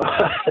 Joe,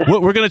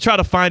 we're going to try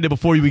to find it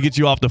before we get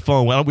you off the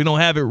phone. Well, we don't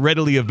have it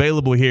readily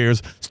available here.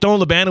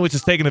 Stone Labanowitz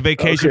is taking a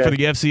vacation for the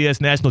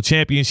FCS National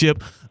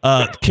Championship.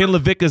 Ken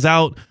Levick is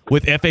out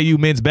with FAU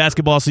men's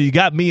basketball. So you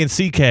got me and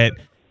C-Cat.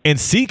 And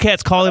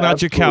C-Cat's calling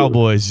out your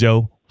Cowboys,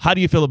 Joe. How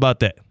do you feel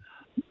about that?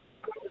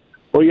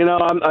 Well,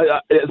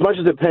 as much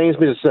as it pains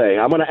me to say,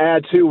 I'm going to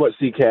add to what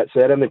C-Cat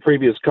said and the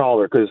previous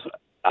caller because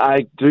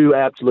I do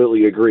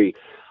absolutely agree.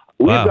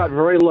 We've got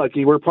very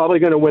lucky. We're probably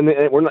going to win.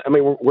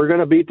 We're going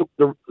to beat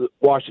the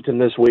Washington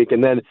this week,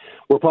 and then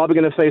we're probably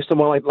going to face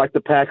someone like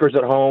the Packers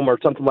at home or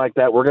something like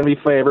that. We're going to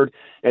be favored,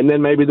 and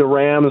then maybe the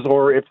Rams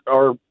or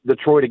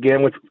Detroit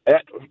again. So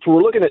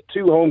we're looking at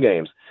 2 home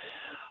games.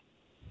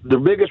 The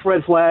biggest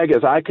red flag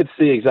is I could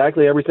see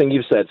exactly everything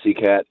you've said,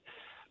 C-Cat.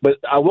 But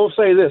I will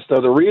say this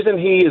though: the reason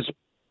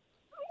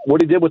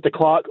what he did with the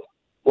clock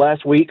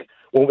last week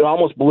when we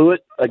almost blew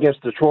it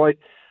against Detroit.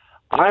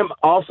 I'm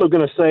also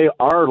going to say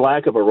our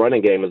lack of a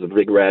running game is a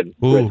big red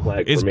flag for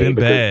me. It's been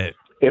bad.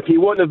 If he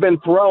wouldn't have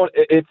been thrown,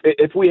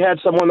 if we had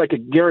someone that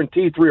could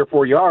guarantee 3 or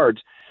 4 yards,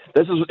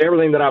 this is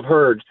everything that I've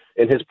heard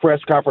in his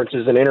press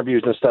conferences and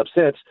interviews and stuff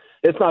since.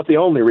 It's not the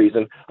only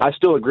reason. I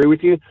still agree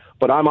with you,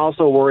 but I'm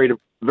also worried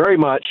very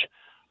much.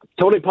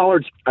 Tony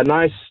Pollard's a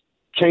nice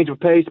change of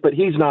pace, but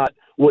he's not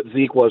what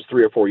Zeke was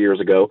 3 or 4 years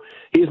ago.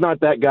 He's not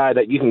that guy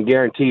that you can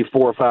guarantee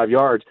 4 or 5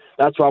 yards.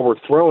 That's why we're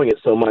throwing it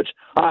so much.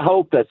 I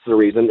hope that's the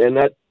reason, and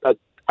that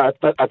I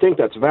think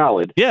that's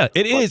valid. Yeah,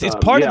 it is. It's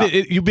part of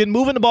it. You've been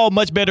moving the ball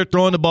much better,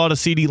 throwing the ball to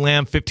CeeDee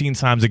Lamb 15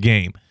 times a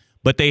game.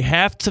 But they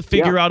have to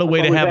figure out a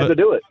way to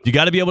do it. You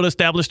got to be able to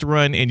establish the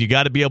run, and you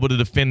got to be able to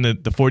defend the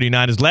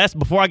 49ers.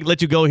 Before I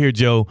let you go here,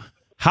 Joe,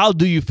 how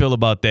do you feel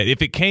about that?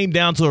 If it came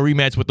down to a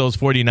rematch with those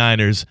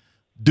 49ers,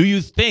 do you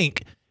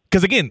think –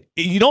 because, again,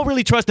 you don't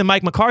really trust in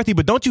Mike McCarthy,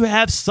 but don't you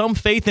have some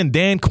faith in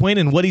Dan Quinn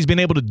and what he's been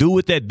able to do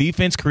with that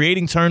defense,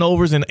 creating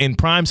turnovers in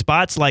prime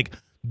spots? Like,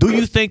 do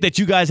you think that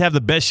you guys have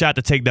the best shot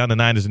to take down the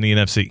Niners in the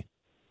NFC?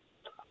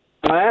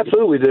 I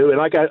absolutely do.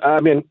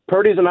 And,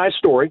 Purdy's a nice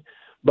story,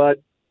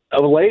 but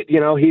of late,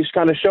 he's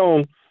kind of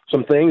shown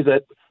some things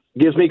that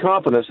gives me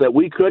confidence that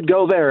we could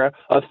go there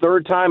a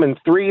third time in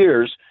 3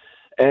 years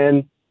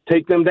and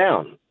take them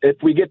down if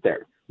we get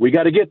there. We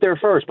got to get there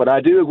first, but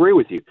I do agree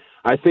with you.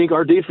 I think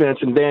our defense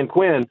and Dan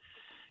Quinn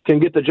can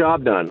get the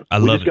job done.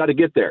 We just got to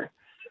get there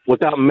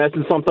without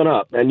messing something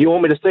up. And you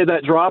want me to say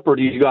that drop, or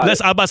do you got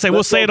it? I'm about to say,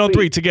 we'll say it on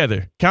 3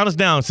 together. Count us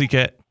down,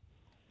 C-Cat.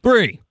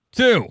 3,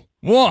 2,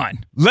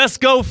 1. Let's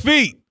go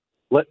feet.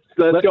 Let's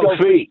go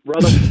feet,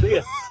 brother. See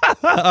ya.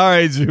 All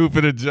right,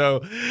 Jupiter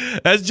Joe.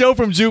 That's Joe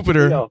from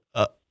Jupiter.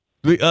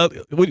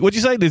 What'd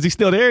you say? Is he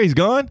still there? He's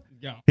gone?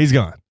 He's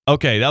gone.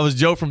 Okay, that was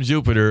Joe from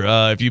Jupiter.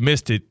 If you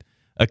missed it,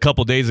 a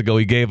couple days ago,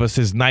 he gave us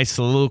his nice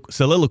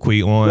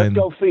soliloquy on. Let's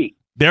go feet.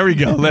 There we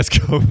go. Let's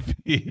go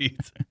feet.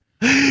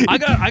 I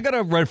got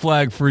a red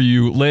flag for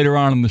you later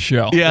on in the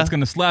show. Yeah, it's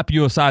going to slap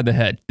you aside the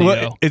head.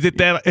 Theo. Is it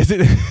that? Is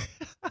it?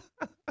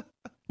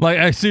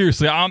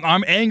 Seriously,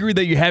 I'm angry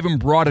that you haven't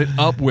brought it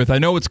up with. I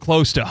know it's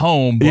close to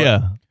home. But,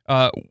 yeah.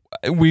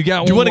 We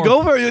got. Do you want to go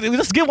over?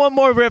 Let's get one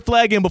more red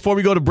flag in before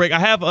we go to break. I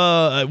have.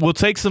 We'll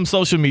take some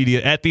social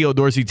media at Theo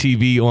Dorsey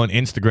TV on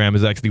Instagram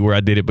is actually where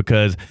I did it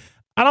because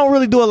I don't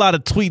really do a lot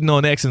of tweeting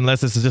on X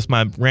unless this is just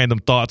my random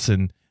thoughts.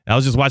 And I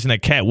was just watching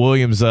that Cat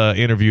Williams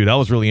interview. That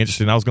was really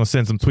interesting. I was going to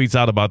send some tweets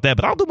out about that,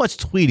 but I don't do much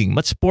tweeting,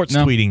 much sports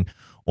tweeting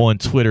on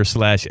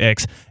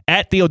Twitter/X.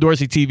 At Theo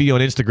Dorsey TV on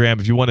Instagram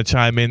if you want to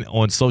chime in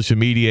on social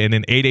media. And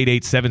then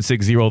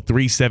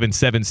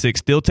 888-760-3776.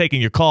 Still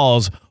taking your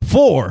calls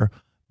for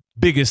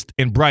biggest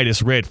and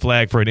brightest red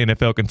flag for an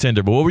NFL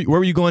contender. But where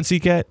were you going,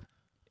 C-Cat?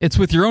 It's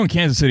with your own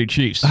Kansas City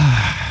Chiefs.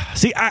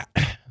 See,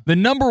 the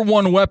number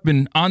one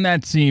weapon on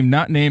that team,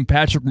 not named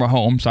Patrick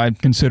Mahomes. I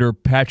consider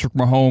Patrick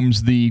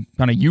Mahomes the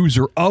kind of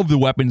user of the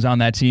weapons on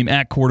that team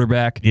at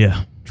quarterback.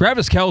 Yeah.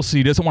 Travis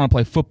Kelce doesn't want to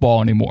play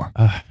football anymore.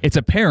 It's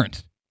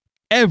apparent.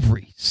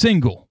 Every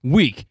single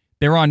week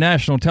they're on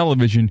national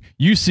television,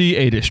 you see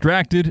a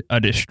distracted, a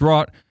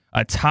distraught,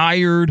 a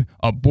tired,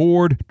 a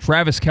bored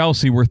Travis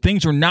Kelce where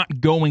things are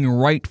not going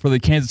right for the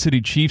Kansas City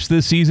Chiefs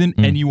this season,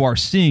 and you are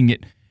seeing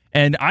it.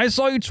 And I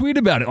saw you tweet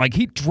about it. Like,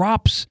 he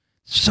drops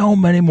so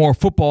many more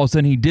footballs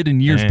than he did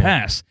in years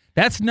past.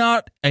 That's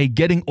not a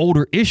getting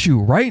older issue,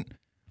 right?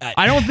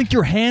 I don't think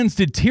your hands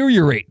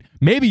deteriorate.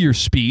 Maybe your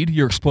speed,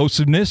 your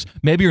explosiveness,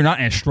 maybe you're not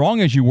as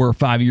strong as you were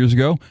 5 years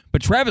ago,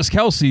 but Travis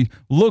Kelce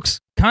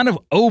looks kind of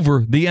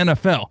over the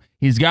NFL.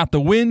 He's got the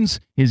wins,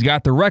 he's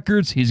got the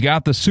records, he's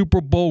got the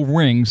Super Bowl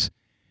rings.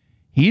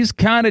 He's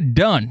kind of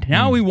done.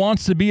 Now he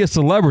wants to be a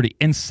celebrity.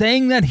 And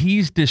saying that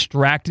he's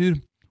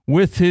distracted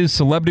with his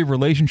celebrity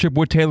relationship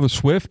with Taylor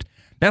Swift,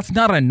 that's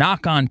not a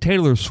knock on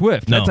Taylor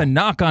Swift. No. That's a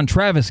knock on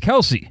Travis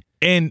Kelce.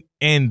 And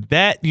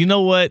that, you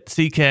know what,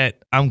 C-Cat,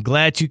 I'm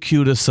glad you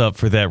queued us up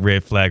for that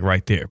red flag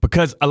right there.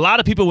 Because a lot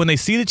of people, when they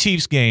see the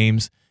Chiefs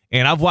games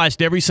And I've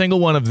watched every single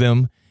one of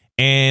them,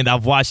 and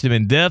I've watched them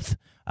in depth.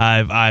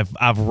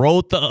 I've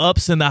rode the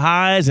ups and the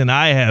highs, and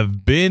I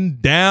have been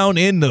down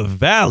in the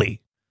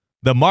valley,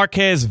 the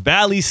Marquez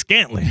Valley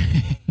Scantling.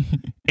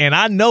 And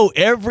I know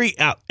every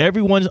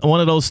one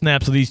of those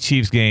snaps of these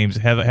Chiefs games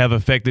have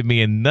affected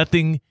me, and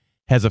nothing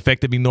has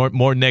affected me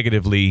more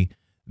negatively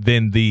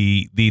than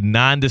the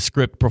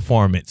nondescript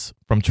performance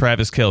from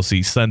Travis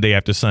Kelce Sunday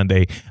after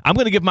Sunday. I'm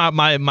going to give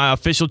my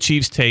official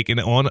Chiefs take and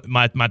on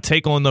my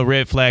take on the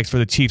red flags for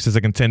the Chiefs as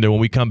a contender when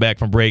we come back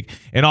from break.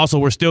 And also,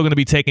 we're still going to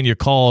be taking your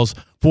calls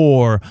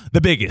for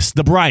the biggest,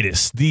 the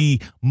brightest,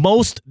 the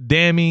most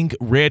damning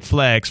red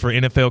flags for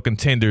NFL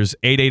contenders.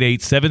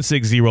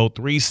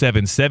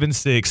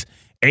 888-760-3776.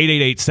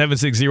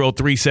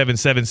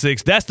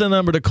 888-760-3776. That's the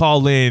number to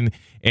call in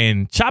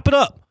and chop it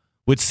up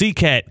with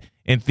CCAT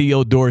and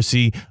Theo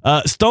Dorsey.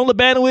 Stone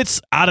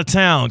Labanowitz out of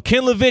town.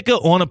 Ken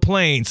LaVicka on a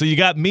plane. So you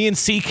got me and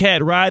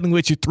CCAT riding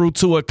with you through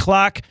 2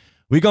 o'clock.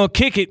 We're going to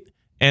kick it.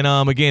 And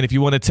again, if you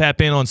want to tap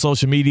in on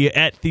social media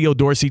at Theo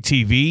Dorsey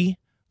TV,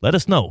 let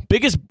us know.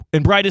 Biggest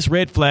and brightest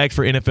red flags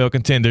for NFL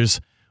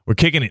contenders. We're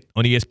kicking it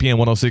on ESPN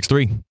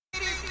 106.3.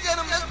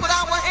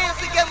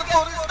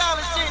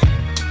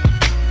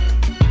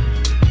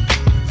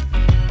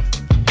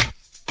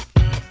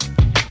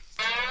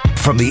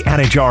 From the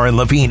Anajar and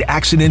Levine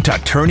Accident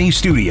Attorney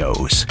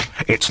Studios,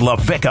 it's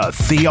LaVicka,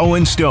 Theo,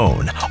 and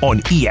Stone on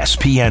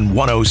ESPN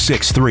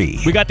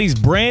 106.3. We got these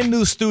brand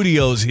new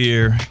studios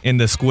here in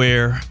the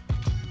square,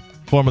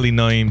 formerly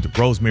named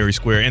Rosemary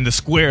Square. And the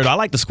square, I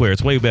like the square.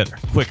 It's way better,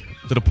 quicker,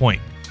 to the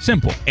point.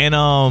 Simple.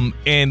 And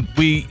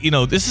we,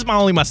 this is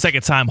only my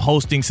second time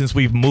hosting since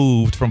we've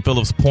moved from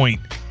Phillips Point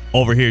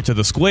over here to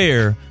the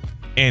square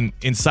and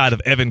inside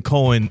of Evan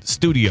Cohen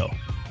Studio.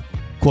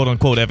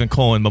 Quote-unquote Evan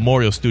Cohen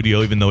Memorial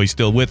Studio, even though he's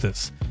still with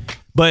us.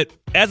 But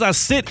as I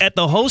sit at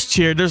the host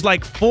chair, there's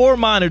like 4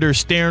 monitors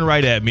staring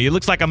right at me. It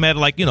looks like I'm at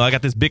I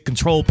got this big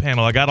control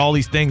panel. I got all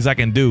these things I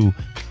can do,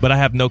 but I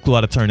have no clue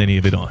how to turn any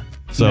of it on.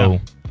 So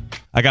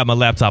I got my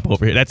laptop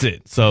over here. That's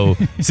it. So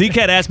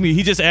CCAT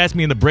he just asked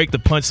me in the break to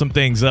punch some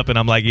things up, and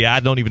I'm like, yeah,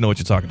 I don't even know what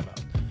you're talking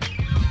about.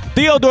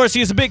 Theo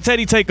Dorsey, it's a Big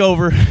Teddy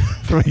takeover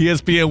from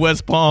ESPN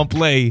West Palm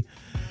Play.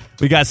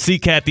 We got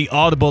CCAT, the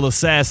audible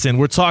assassin.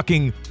 We're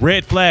talking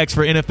red flags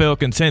for NFL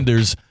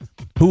contenders.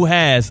 Who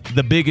has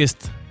the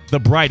biggest, the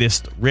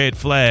brightest red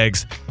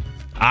flags?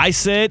 I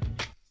said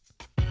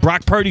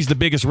Brock Purdy's the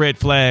biggest red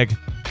flag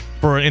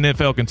for an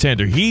NFL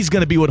contender. He's going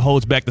to be what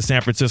holds back the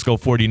San Francisco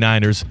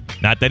 49ers.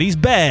 Not that he's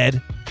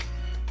bad.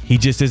 He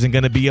just isn't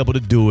going to be able to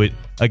do it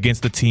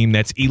against a team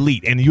that's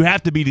elite. And you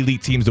have to beat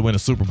elite teams to win a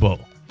Super Bowl.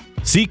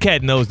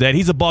 CCAT knows that.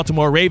 He's a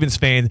Baltimore Ravens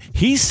fan.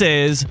 He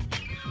says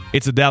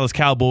it's the Dallas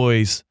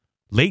Cowboys'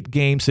 late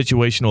game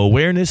situational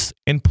awareness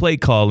and play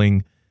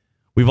calling.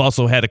 We've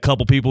also had a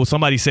couple people.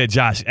 Somebody said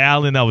Josh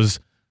Allen.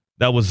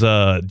 That was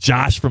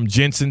Josh from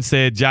Jensen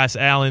said Josh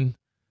Allen.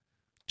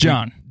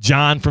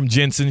 John from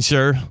Jensen,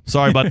 sure.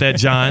 Sorry about that,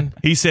 John.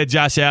 He said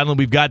Josh Allen.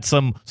 We've got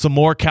some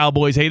more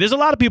Cowboys. Hey, there's a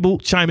lot of people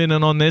chiming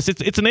in on this.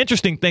 It's an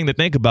interesting thing to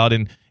think about.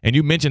 And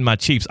you mentioned my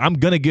Chiefs. I'm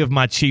going to give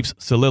my Chiefs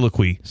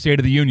soliloquy. State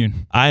of the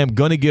Union. I am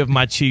going to give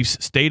my Chiefs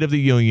State of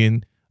the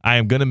Union. I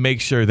am going to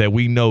make sure that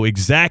we know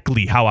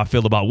exactly how I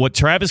feel about what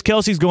Travis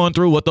Kelce's going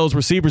through, what those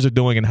receivers are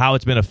doing, and how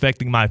it's been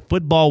affecting my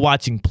football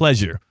watching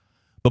pleasure.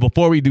 But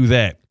before we do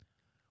that,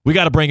 we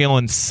got to bring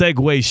on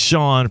Segway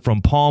Sean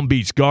from Palm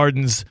Beach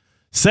Gardens.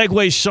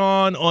 Segway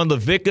Sean on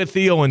LaVicka,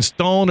 Theo, and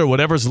Stone, or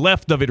whatever's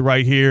left of it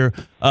right here.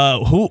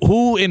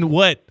 Who and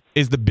what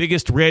is the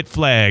biggest red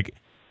flag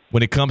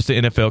when it comes to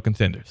NFL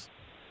contenders?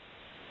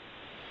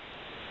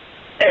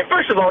 Hey,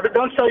 first of all,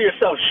 don't sell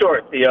yourself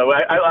short, Theo.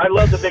 I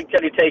love the Big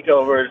Teddy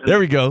takeovers. There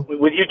we go.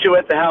 With you two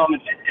at the helm,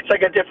 it's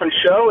like a different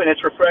show, and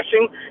it's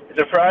refreshing. It's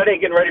a Friday,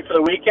 getting ready for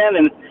the weekend,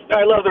 and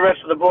I love the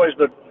rest of the boys,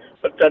 but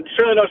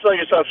certainly don't sell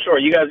yourself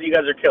short. You guys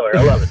are killer.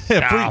 I love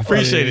it.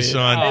 Appreciate it,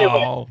 Sean.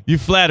 Oh. You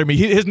flatter me.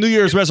 His New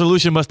Year's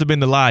resolution must have been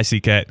to lie,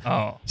 CCAT.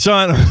 Oh,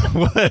 Sean.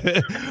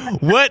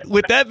 What?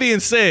 With that being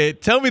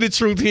said, tell me the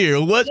truth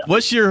here.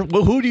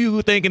 Who do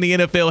you think in the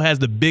NFL has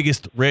the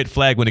biggest red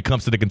flag when it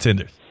comes to the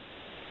contenders?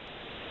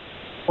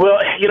 Well,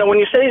 when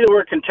you say the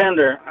word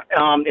contender,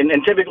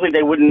 and typically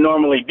they wouldn't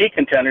normally be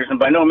contenders, and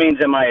by no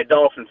means am I a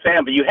Dolphins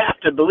fan, but you have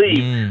to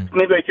believe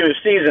midway through the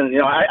season.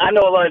 I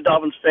know a lot of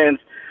Dolphins fans,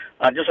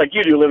 just like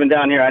you do, living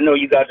down here. I know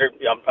you guys are.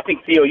 I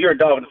think Theo, you're a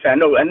Dolphins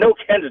fan. I know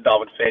Ken's a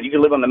Dolphins fan. You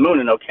can live on the moon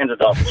and know Ken's a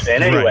Dolphins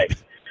fan. Anyway, Right.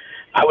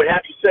 I'd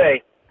have to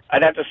say,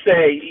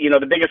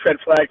 the biggest red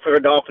flag for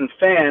a Dolphins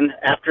fan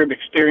after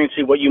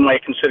experiencing what you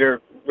might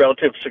consider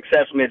relative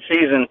success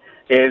mid-season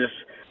is,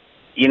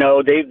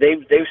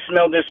 they've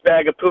smelled this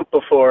bag of poop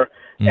before,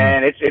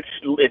 and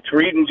it's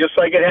reading just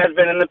like it has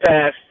been in the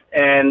past.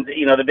 And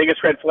the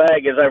biggest red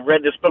flag is I've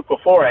read this book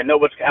before. I know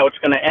how it's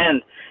going to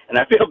end, and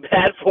I feel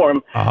bad for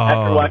him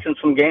after watching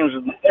some games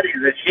with Eddie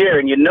this year.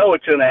 And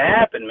it's going to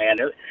happen, man.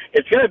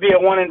 It's going to be a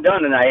one and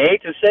done. And I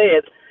hate to say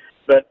it,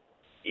 but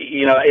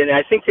and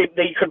I think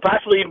they could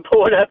possibly even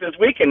pull it up this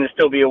weekend and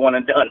still be a one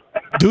and done.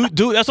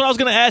 Dude, that's what I was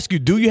going to ask you.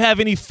 Do you have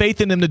any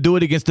faith in them to do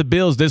it against the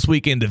Bills this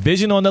weekend?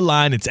 Division on the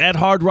line. It's at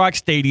Hard Rock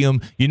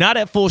Stadium. You're not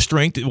at full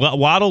strength.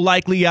 Waddle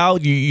likely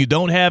out. You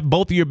don't have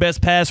both of your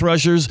best pass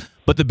rushers.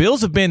 But the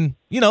Bills have been,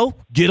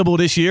 gettable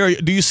this year.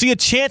 Do you see a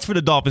chance for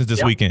the Dolphins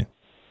this weekend?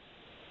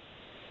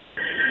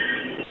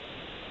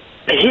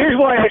 Here's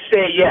why I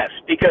say yes,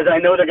 because I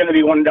know they're going to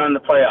be one and done in the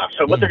playoffs.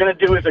 So what they're going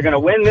to do is they're going to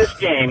win this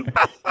game,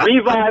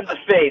 revive the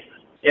faith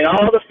in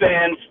all the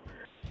fans,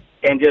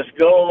 and just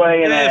go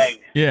lay an egg.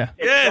 Yeah.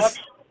 It sucks,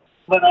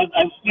 but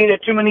I've seen it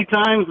too many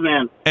times,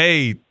 man.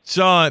 Hey,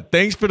 Sean,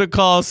 thanks for the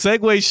call.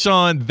 Segue,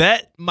 Sean,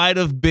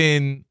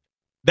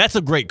 that's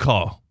a great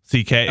call,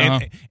 CK.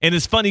 And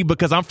it's funny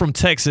because I'm from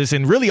Texas,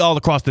 and really all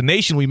across the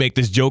nation we make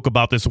this joke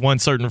about this one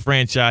certain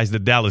franchise, the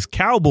Dallas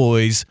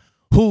Cowboys,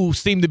 who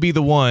seem to be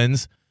the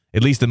ones,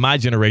 at least in my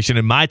generation,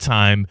 in my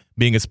time,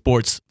 being a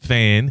sports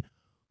fan,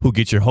 who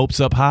get your hopes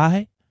up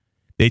high.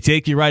 They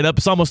take you right up.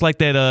 It's almost like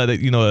that,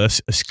 a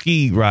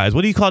ski rise.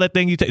 What do you call that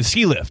thing you take?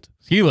 Ski lift.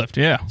 Ski lift,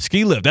 yeah.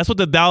 Ski lift. That's what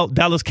the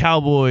Dallas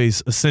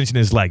Cowboys ascension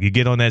is like. You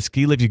get on that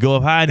ski lift, you go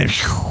up high, and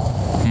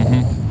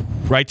then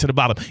right to the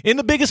bottom. In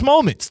the biggest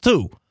moments,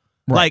 too.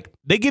 Right. Like,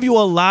 they give you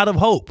a lot of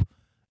hope.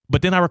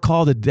 But then I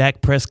recall the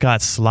Dak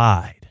Prescott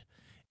slide.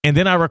 And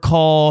then I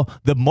recall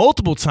the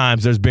multiple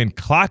times there's been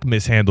clock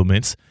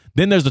mishandlements.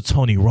 Then there's the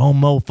Tony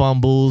Romo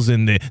fumbles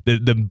and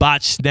the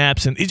botch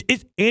snaps. And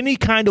it's any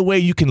kind of way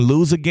you can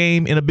lose a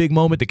game in a big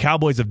moment. The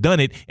Cowboys have done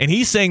it. And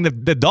he's saying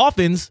that the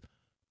Dolphins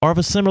are of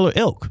a similar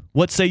ilk.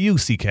 What say you,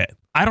 C-Cat?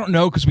 I don't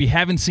know, because we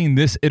haven't seen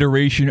this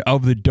iteration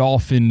of the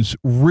Dolphins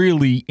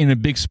really in a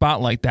big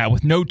spot like that.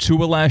 With no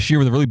Tua last year,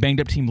 with a really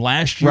banged-up team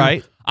last year.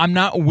 Right. I'm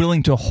not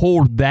willing to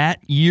hold that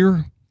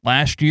year,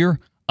 last year,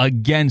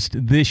 against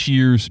this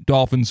year's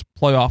Dolphins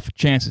playoff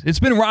chances. It's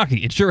been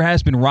rocky. It sure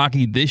has been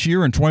rocky this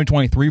year in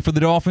 2023 for the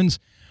Dolphins.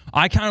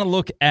 I kind of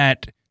look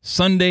at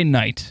Sunday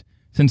night,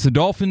 since the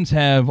Dolphins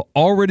have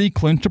already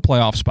clinched a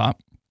playoff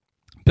spot.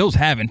 Bills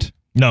haven't.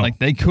 No. Like,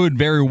 they could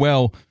very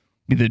well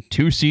be the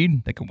 2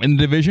 seed. They could win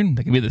the division.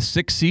 They could be the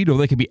 6 seed, or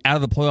they could be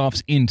out of the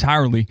playoffs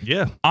entirely.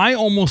 Yeah. I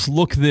almost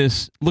look at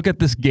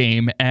this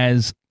game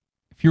as,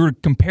 if you were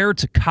to compare it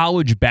to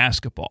college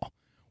basketball,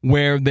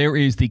 where there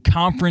is the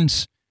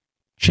conference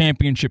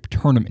championship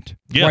tournament,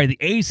 right?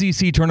 The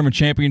ACC tournament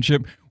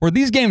championship, where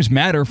these games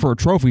matter for a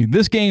trophy.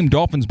 This game,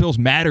 Dolphins-Bills,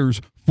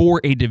 matters for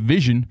a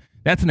division.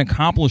 That's an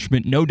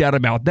accomplishment, no doubt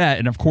about that.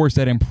 And of course,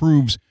 that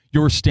improves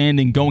your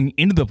standing going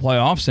into the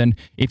playoffs. And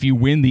if you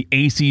win the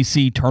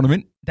ACC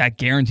tournament, that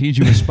guarantees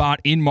you a spot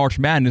in March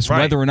Madness, right,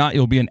 whether or not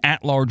you'll be an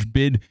at-large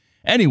bid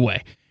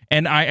anyway.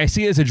 And I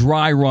see it as a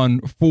dry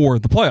run for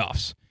the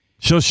playoffs.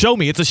 So show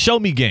me. It's a show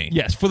me game.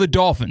 Yes, for the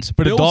Dolphins.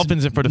 For the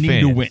Dolphins and for the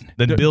fans. To win.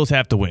 The Bills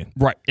have to win.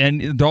 Right.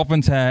 And the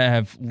Dolphins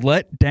have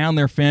let down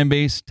their fan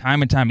base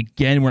time and time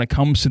again when it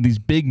comes to these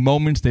big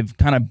moments. They've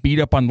kind of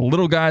beat up on the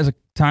little guys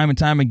time and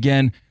time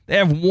again. They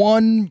have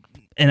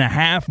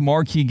 1.5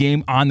 marquee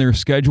game on their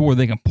schedule where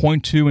they can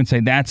point to and say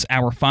that's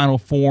our final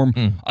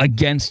form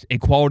against a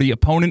quality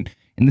opponent.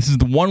 And this is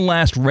the one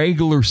last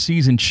regular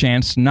season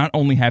chance to not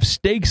only have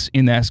stakes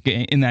in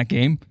that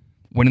game,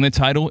 winning the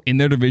title in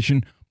their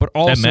division, but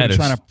also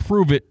trying to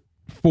prove it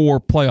for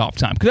playoff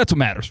time. Because that's what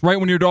matters, right?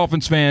 When you're a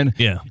Dolphins fan,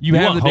 you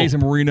have the days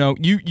of Marino.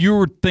 You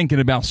were thinking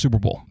about Super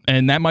Bowl.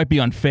 And that might be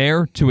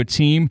unfair to a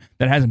team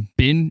that hasn't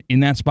been in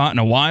that spot in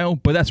a while,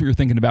 but that's what you're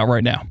thinking about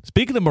right now.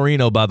 Speaking of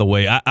Marino, by the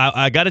way,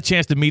 I got a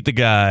chance to meet the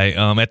guy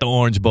at the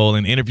Orange Bowl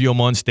and interview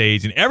him on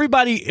stage. And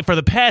everybody, for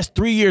the past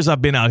 3 years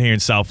I've been out here in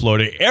South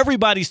Florida,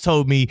 everybody's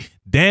told me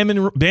Dan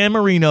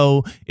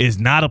Marino is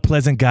not a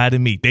pleasant guy to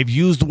meet. They've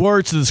used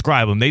words to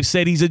describe him. They've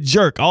said he's a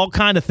jerk, all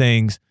kind of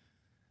things.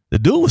 The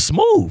dude was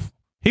smooth.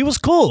 He was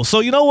cool. So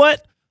you know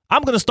what?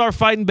 I'm going to start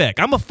fighting back.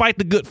 I'm going to fight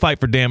the good fight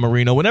for Dan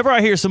Marino. Whenever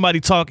I hear somebody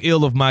talk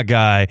ill of my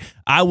guy,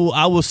 I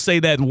will say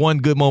that one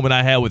good moment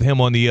I had with him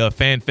on the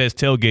FanFest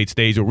tailgate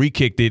stage where we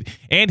kicked it.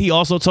 And he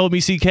also told me,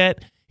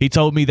 C-Cat, he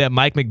told me that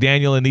Mike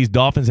McDaniel and these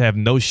Dolphins have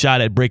no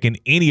shot at breaking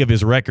any of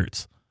his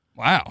records.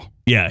 Wow.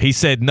 Yeah, he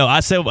said no.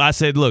 I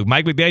said, look,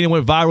 Mike McDaniel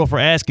went viral for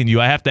asking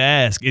you. I have to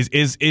ask, is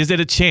it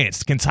a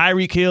chance? Can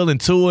Tyreek Hill and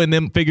Tua and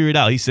them figure it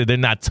out? He said they're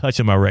not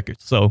touching my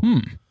records. So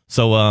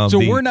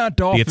we're not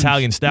Dolphins. The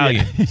Italian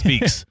stallion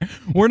speaks.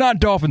 We're not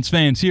Dolphins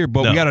fans here,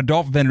 but we got a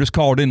Dolphin fan who just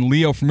called in,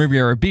 Leo from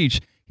Riviera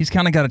Beach. He's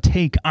kind of got a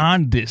take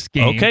on this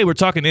game. Okay, we're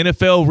talking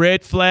NFL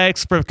red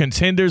flags for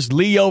contenders.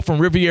 Leo from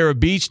Riviera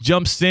Beach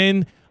jumps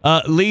in.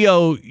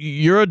 Leo,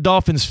 you're a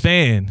Dolphins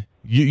fan.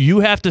 You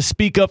have to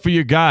speak up for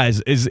your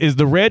guys. Is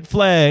the red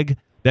flag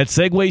that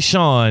Segway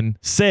Sean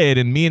said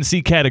and me and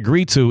C-Cat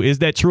agreed to, is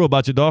that true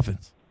about your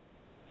Dolphins?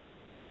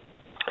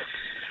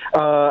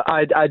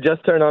 I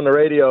just turned on the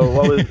radio.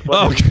 What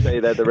did you say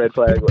that the red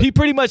flag was? He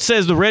pretty much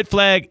says the red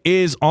flag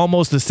is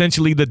almost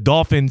essentially the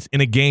Dolphins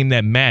in a game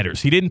that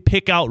matters. He didn't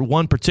pick out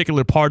one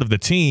particular part of the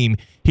team.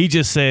 He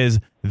just says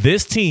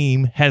this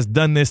team has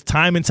done this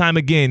time and time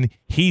again.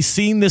 He's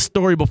seen this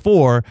story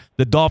before.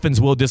 The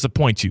Dolphins will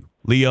disappoint you.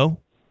 Leo,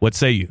 what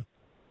say you?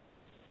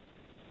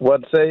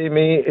 What saved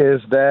me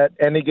is that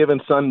any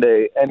given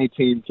Sunday, any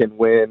team can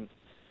win.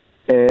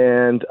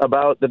 And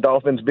about the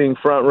Dolphins being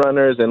front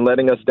runners and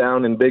letting us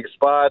down in big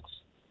spots,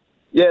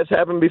 yeah, it's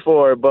happened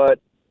before, but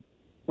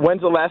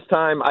when's the last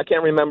time, I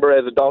can't remember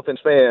as a Dolphins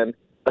fan,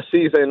 a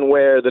season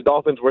where the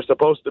Dolphins were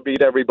supposed to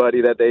beat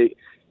everybody that they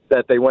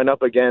went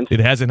up against. It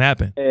hasn't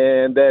happened.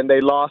 And then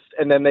they lost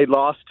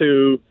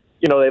to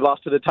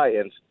the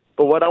Titans.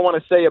 But what I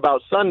want to say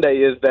about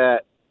Sunday is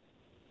that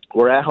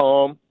we're at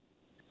home.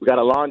 We got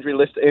a laundry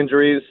list of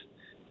injuries.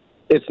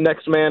 It's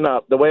next man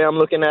up. The way I'm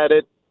looking at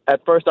it,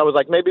 at first I was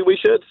like, maybe we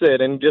should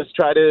sit and just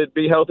try to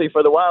be healthy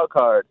for the wild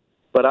card.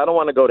 But I don't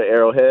want to go to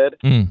Arrowhead.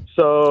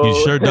 So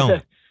you sure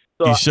don't.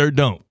 You sure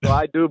don't. So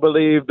I do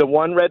believe the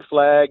one red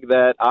flag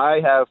that I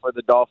have for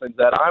the Dolphins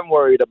that I'm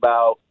worried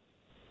about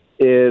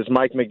is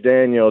Mike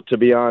McDaniel. To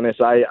be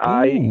honest,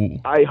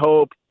 I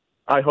hope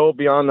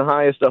beyond the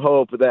highest of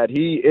hope that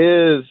he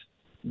is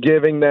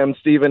giving them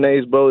Stephen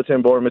A's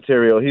bulletin board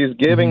material. He's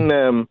giving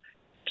them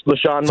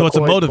LaShawn McCoy's. So it's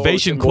a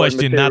motivation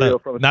question, not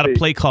a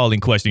play calling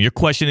question. You're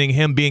questioning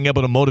him being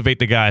able to motivate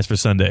the guys for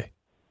Sunday.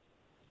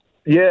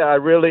 Yeah, I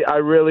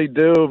really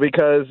do,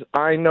 because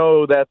I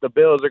know that the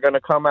Bills are going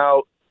to come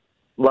out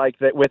like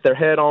that with their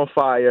head on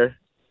fire.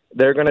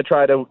 They're going to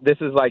try to. This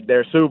is like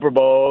their Super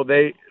Bowl.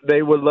 They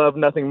would love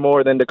nothing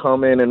more than to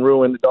come in and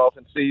ruin the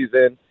Dolphins'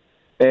 season.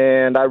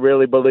 And I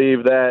really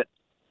believe that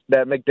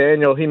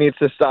McDaniel, he needs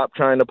to stop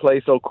trying to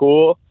play so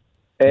cool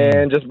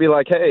and just be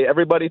like, hey,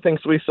 everybody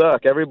thinks we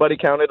suck. Everybody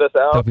counted us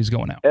out. Duffy's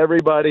going out.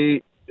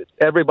 Everybody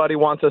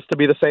wants us to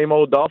be the same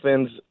old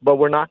Dolphins, but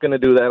we're not going to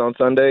do that on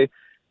Sunday.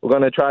 We're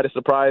going to try to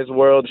surprise the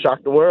world,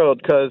 shock the world,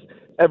 because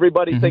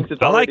everybody thinks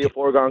it's already a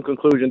foregone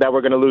conclusion that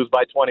we're going to lose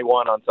by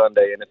 21 on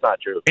Sunday, and it's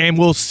not true. And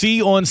we'll see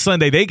on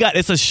Sunday.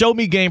 It's a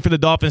show-me game for the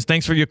Dolphins.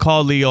 Thanks for your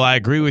call, Leo. I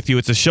agree with you.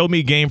 It's a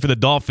show-me game for the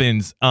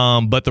Dolphins,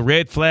 but the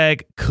red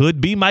flag could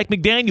be Mike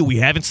McDaniel. We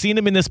haven't seen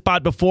him in this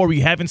spot before.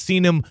 We haven't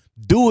seen him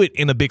do it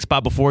in a big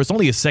spot before. It's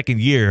only his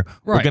second year.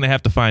 Right. We're going to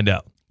have to find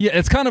out. Yeah,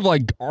 it's kind of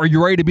like, are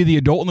you ready to be the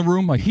adult in the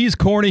room? Like, he's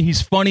corny,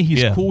 he's funny,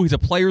 he's cool, he's a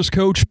player's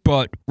coach,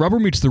 but rubber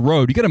meets the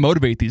road. You got to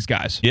motivate these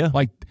guys. Yeah.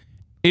 Like,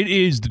 it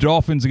is the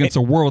Dolphins against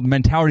the world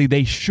mentality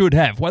they should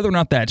have. Whether or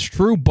not that's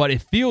true, but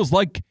it feels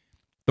like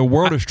the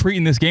world is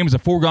treating this game as a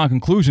foregone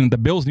conclusion. The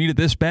Bills need it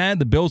this bad.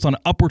 The Bills on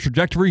an upward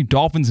trajectory.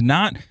 Dolphins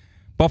not.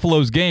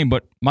 Buffalo's game,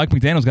 but Mike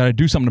McDaniel's got to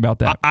do something about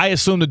that. I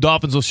assume the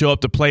Dolphins will show up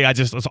to play. I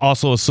just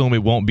also assume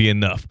it won't be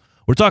enough.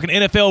 We're talking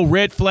NFL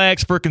red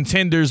flags for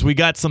contenders. We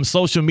got some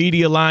social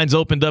media lines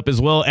opened up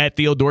as well at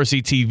Theo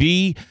Dorsey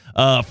TV.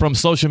 From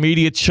social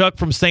media, Chuck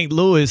from St.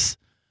 Louis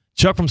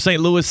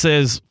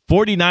says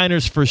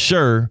 49ers for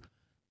sure.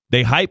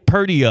 They hype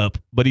Purdy up,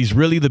 but he's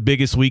really the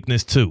biggest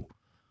weakness too.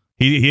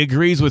 He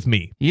agrees with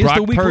me.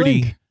 Brock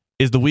Purdy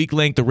is the weak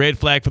link, the red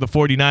flag for the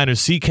 49ers.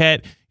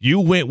 C-Cat,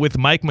 you went with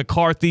Mike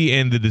McCarthy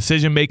and the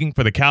decision-making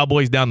for the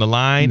Cowboys down the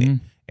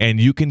line, and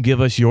you can give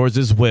us yours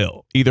as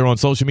well, either on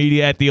social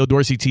media at Theo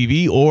Dorsey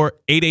TV or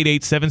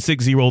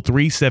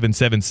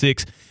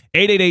 888-760-3776,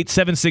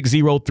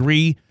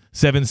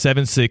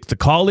 888-760-3776 to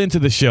call into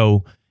the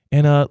show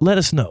and let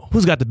us know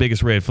who's got the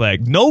biggest red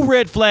flag. No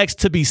red flags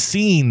to be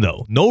seen,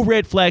 though. No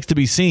red flags to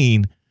be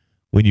seen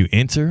when you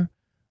enter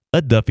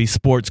a Duffy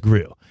Sports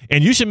Grill.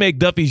 And you should make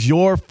Duffy's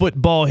your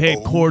football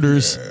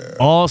headquarters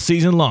all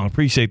season long.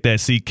 Appreciate that,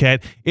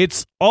 C-Cat.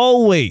 It's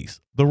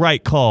always the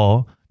right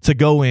call to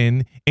go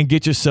in and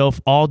get yourself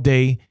all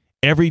day,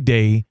 every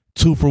day,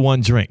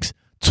 2-for-1 drinks.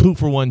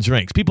 2-for-1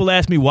 drinks. People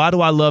ask me, why do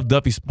I love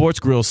Duffy Sports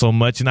Grill so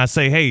much? And I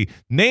say, hey,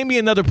 name me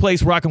another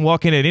place where I can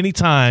walk in at any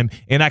time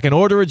and I can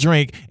order a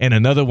drink and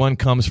another one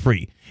comes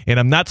free. And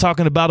I'm not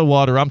talking about a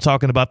water. I'm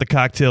talking about the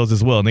cocktails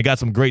as well. And they got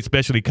some great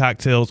specialty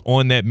cocktails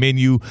on that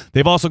menu.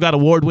 They've also got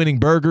award-winning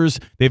burgers.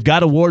 They've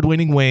got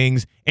award-winning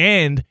wings.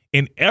 And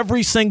in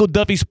every single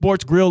Duffy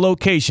Sports Grill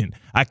location,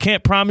 I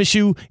can't promise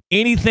you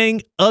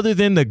anything other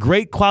than the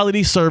great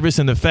quality service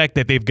and the fact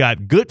that they've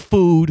got good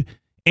food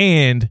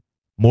and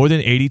more than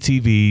 80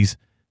 TVs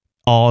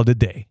all the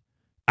day.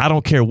 I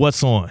don't care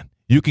what's on.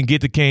 You can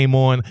get the game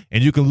on,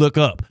 and you can look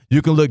up.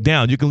 You can look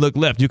down. You can look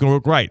left. You can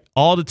look right.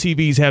 All the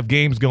TVs have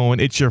games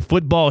going. It's your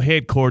football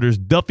headquarters,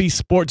 Duffy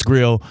Sports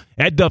Grill.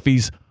 At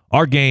Duffy's,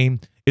 our game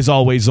is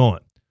always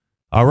on.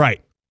 All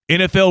right.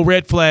 NFL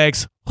red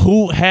flags.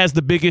 Who has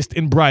the biggest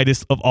and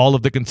brightest of all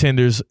of the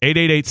contenders?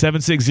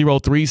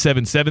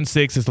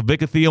 888-760-3776. It's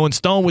LaVicka, Theo, and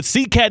Stone with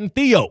C-Cat and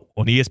Theo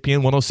on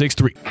ESPN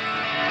 106.3.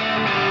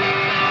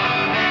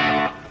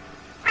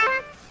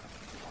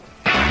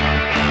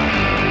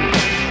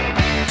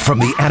 From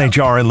the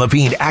Anajar and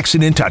Levine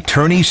Accident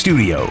Attorney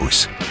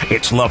Studios,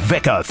 it's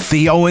LaVicka,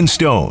 Theo, and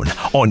Stone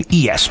on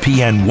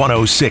ESPN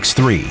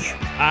 106.3.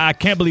 I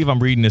can't believe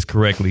I'm reading this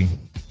correctly,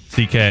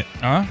 C-Cat.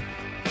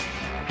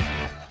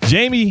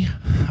 Jamie,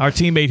 our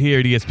teammate here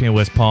at ESPN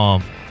West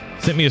Palm,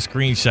 sent me a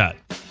screenshot.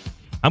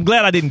 I'm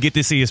glad I didn't get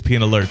this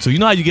ESPN alert. So you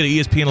know how you get an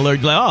ESPN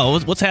alert? You're like,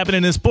 oh, what's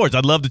happening in sports?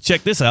 I'd love to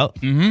check this out.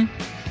 Here's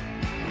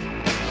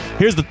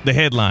the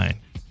headline.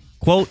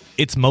 Quote,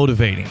 it's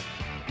motivating.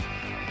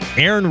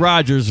 Aaron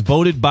Rodgers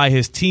voted by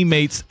his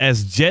teammates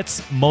as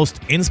Jets' most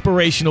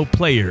inspirational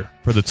player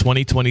for the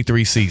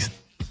 2023 season.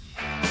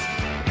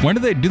 When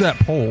did they do that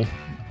poll?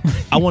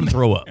 I want to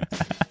throw up.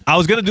 I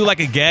was going to do like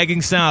a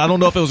gagging sound. I don't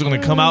know if it was going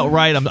to come out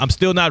right. I'm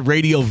still not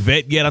radio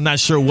vet yet. I'm not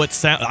sure what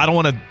sound. I don't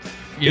want to.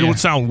 It would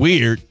sound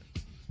weird.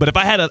 But if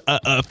I had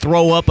a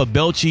throw up, a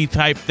belchy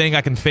type thing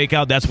I can fake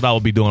out, that's what I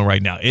would be doing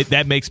right now.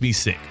 That makes me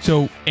sick.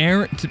 So,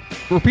 Aaron,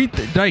 repeat,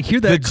 did I hear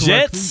that the correctly?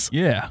 Jets,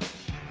 yeah.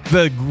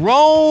 The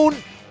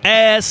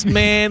grown-ass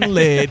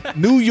man-led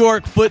New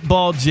York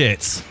football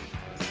Jets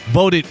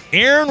voted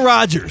Aaron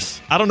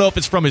Rodgers. I don't know if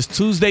it's from his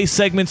Tuesday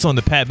segments on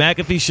the Pat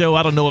McAfee show.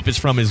 I don't know if it's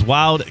from his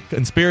wild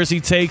conspiracy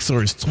takes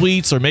or his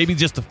tweets or maybe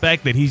just the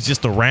fact that he's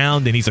just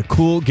around and he's a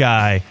cool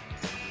guy.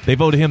 They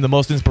voted him the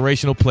most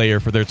inspirational player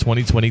for their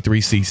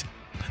 2023 season.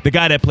 The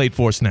guy that played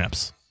 4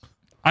 snaps.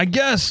 I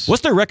guess.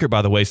 What's their record,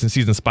 by the way, since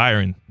he's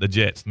inspiring the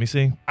Jets? Let me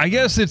see. I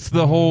guess it's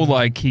the whole,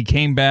 like, he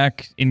came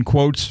back, in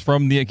quotes,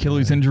 from the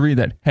Achilles injury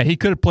that, hey, he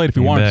could have played if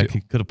he wanted to.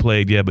 He could have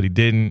played, yeah, but he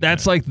didn't.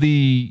 That's like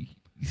the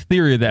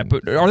theory of that.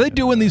 But are they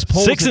doing these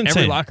polls 6 and in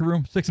every 10. locker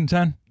room? 6 and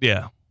 10?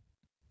 Yeah.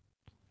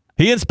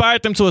 He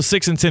inspired them to a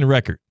 6 and 10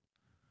 record.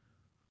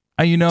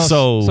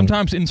 So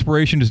sometimes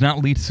inspiration does not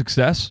lead to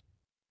success.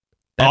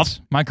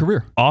 That's my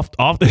career.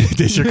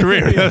 That's your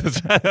career.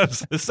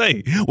 Let's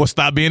say. Well,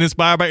 stop being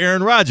inspired by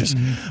Aaron Rodgers.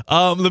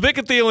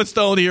 LaVicka, Theo, and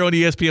Stone here on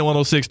ESPN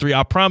 106.3.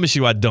 I promise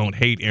you I don't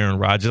hate Aaron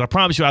Rodgers. I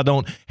promise you I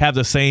don't have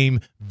the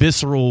same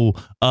visceral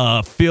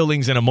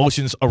feelings and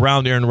emotions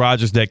around Aaron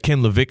Rodgers that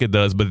Ken LaVicka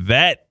does. But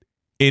that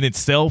in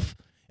itself,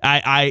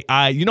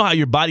 I you know how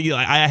your body,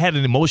 I had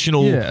an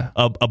emotional,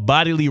 a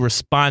bodily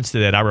response to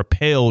that. I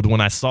repelled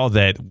when I saw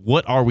that.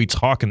 What are we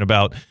talking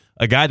about?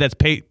 A guy that's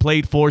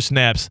played 4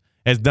 snaps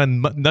has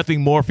done nothing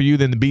more for you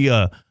than to be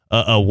a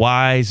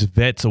wise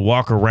vet to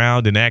walk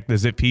around and act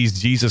as if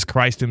he's Jesus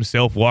Christ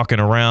himself walking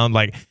around.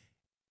 Like,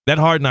 that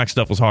Hard Knock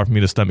stuff was hard for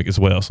me to stomach as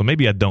well. So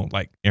maybe I don't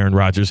like Aaron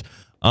Rodgers.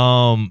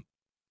 What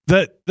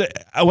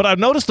I've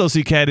noticed, though,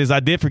 C-Cat, is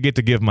I did forget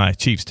to give my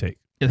Chiefs take.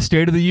 The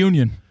State of the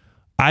Union.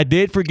 I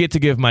did forget to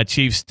give my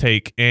Chiefs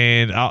take,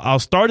 and I'll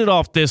start it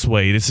off this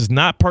way. This is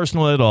not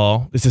personal at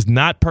all. This is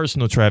not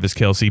personal, Travis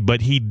Kelce,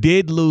 but he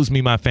did lose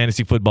me my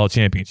fantasy football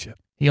championship.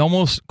 He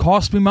almost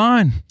cost me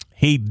mine.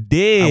 He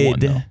did. I won,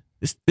 though.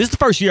 This is the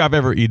first year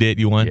You did.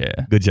 You won?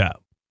 Yeah. Good job.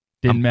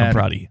 Didn't matter. I'm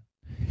proud of you.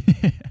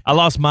 I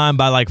lost mine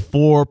by like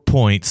 4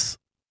 points.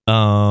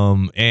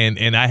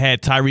 And I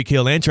had Tyreek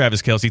Hill and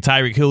Travis Kelce.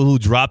 Tyreek Hill, who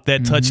dropped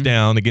that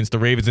touchdown against the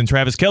Ravens, and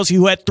Travis Kelce,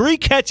 who had 3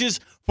 catches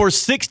for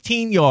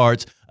 16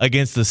 yards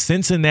against the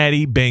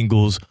Cincinnati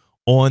Bengals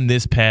on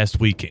this past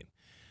weekend.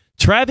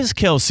 Travis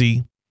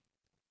Kelce,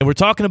 and we're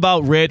talking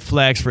about red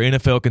flags for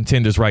NFL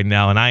contenders right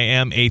now, and I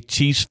am a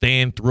Chiefs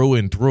fan through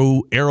and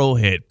through.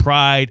 Arrowhead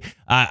pride.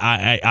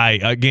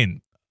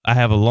 I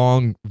have a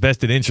long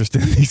vested interest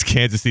in these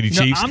Kansas City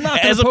Chiefs. I'm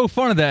not going to poke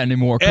fun of that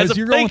anymore because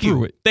you're going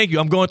through it. Thank you.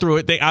 I'm going through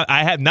it.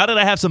 I have, now that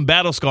I have some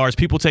battle scars,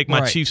 people take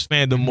my Chiefs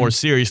fandom more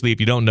seriously.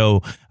 If you don't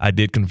know, I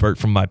did convert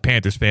from my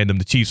Panthers fandom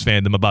to Chiefs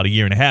fandom about 1.5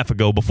 years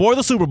ago, before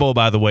the Super Bowl,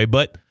 by the way.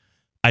 But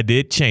I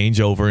did change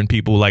over, and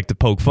people like to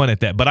poke fun at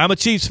that. But I'm a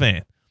Chiefs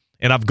fan,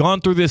 and I've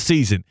gone through this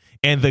season,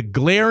 and the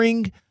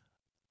glaring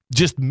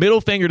just middle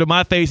finger to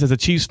my face as a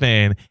Chiefs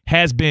fan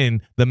has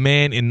been the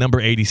man in number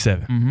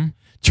 87.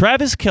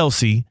 Travis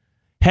Kelce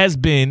has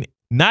been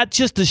not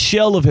just a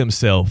shell of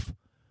himself,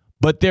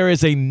 but there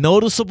is a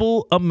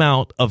noticeable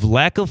amount of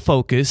lack of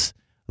focus,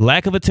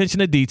 lack of attention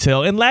to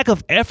detail, and lack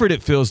of effort,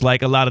 it feels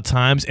like a lot of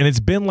times, and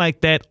it's been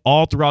like that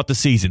all throughout the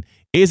season.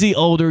 Is he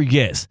older?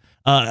 Yes.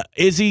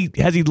 Has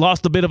he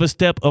lost a bit of a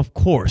step? Of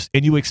course.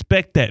 And you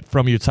expect that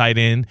from your tight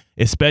end,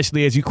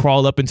 especially as you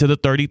crawl up into the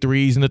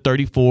 33s and the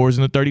 34s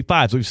and the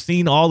 35s. We've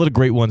seen all of the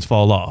great ones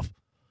fall off.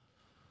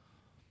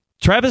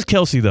 Travis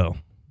Kelce, though,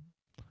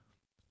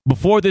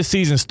 before this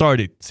season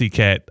started,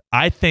 C-Cat,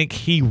 I think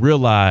he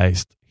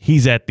realized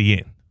he's at the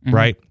end,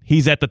 right?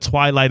 He's at the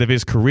twilight of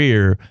his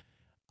career.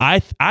 I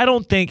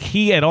don't think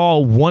he at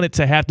all wanted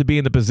to have to be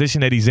in the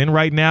position that he's in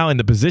right now. And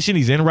the position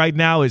he's in right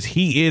now is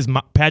he is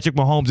Patrick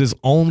Mahomes'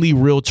 only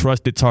real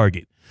trusted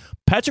target.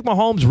 Patrick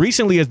Mahomes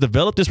recently has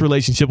developed this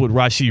relationship with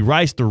Rashee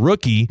Rice, the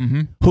rookie,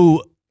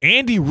 who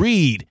Andy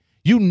Reid,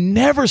 you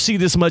never see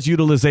this much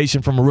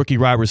utilization from a rookie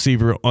wide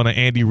receiver on an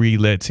Andy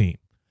Reid-led team.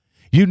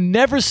 You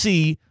never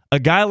see a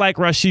guy like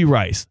Rashee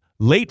Rice,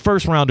 late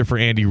first rounder for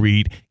Andy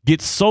Reid,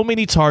 get so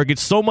many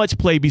targets, so much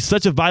play, be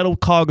such a vital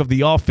cog of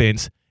the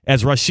offense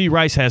as Rashee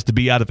Rice has to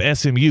be out of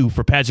SMU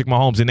for Patrick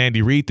Mahomes and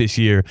Andy Reid this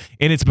year.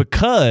 And it's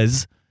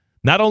because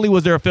not only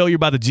was there a failure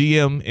by the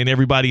GM and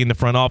everybody in the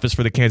front office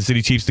for the Kansas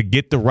City Chiefs to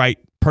get the right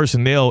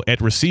personnel at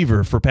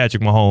receiver for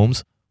Patrick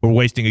Mahomes, we're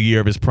wasting a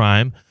year of his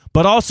prime,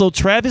 but also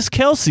Travis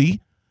Kelce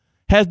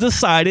has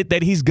decided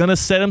that he's going to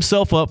set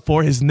himself up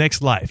for his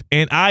next life.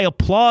 And I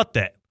applaud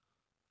that.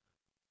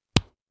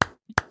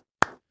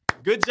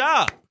 Good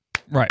job.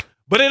 Right.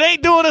 But it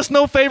ain't doing us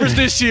no favors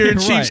this year in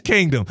Chiefs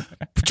Kingdom.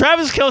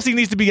 Travis Kelce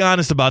needs to be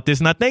honest about this,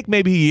 and I think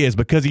maybe he is,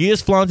 because he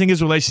is flaunting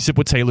his relationship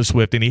with Taylor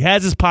Swift, and he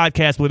has his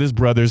podcast with his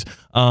brothers,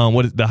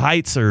 The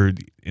Heights or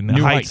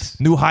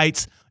New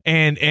Heights,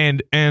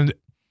 and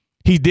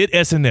he did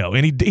SNL,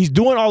 and he's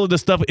doing all of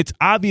this stuff. It's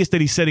obvious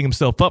that he's setting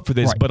himself up for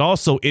this, but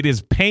also it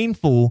is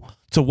painful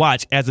to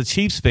watch as a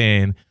Chiefs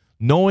fan,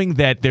 knowing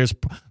that there's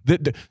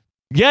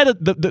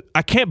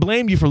I can't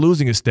blame you for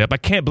losing a step. I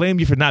can't blame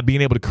you for not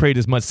being able to create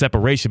as much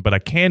separation, but I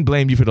can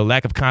blame you for the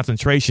lack of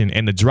concentration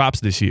and the drops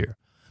this year.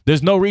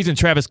 There's no reason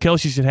Travis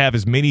Kelce should have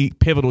as many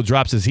pivotal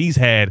drops as he's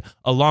had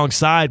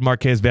alongside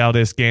Marquez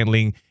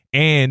Valdez-Scantling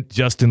and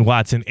Justin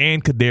Watson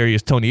and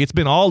Kadarius Toney. It's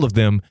been all of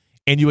them,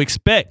 and you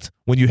expect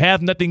when you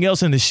have nothing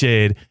else in the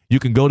shed, you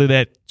can go to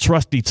that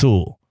trusty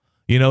tool.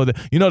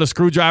 The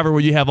screwdriver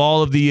where you have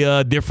all of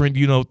the different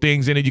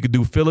things in it. You can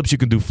do Phillips, you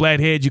can do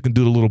flathead, you can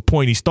do the little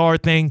pointy star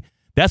thing.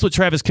 That's what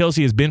Travis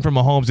Kelce has been for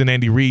Mahomes and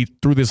Andy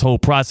Reid through this whole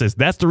process.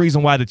 That's the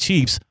reason why the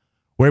Chiefs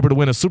were able to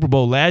win a Super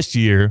Bowl last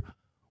year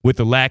with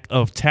the lack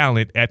of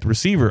talent at the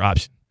receiver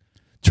option.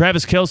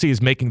 Travis Kelce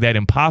is making that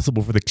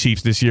impossible for the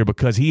Chiefs this year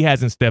because he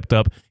hasn't stepped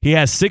up. He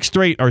has 7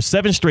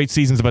 straight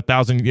seasons of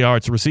 1,000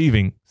 yards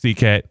receiving,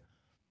 C-Cat.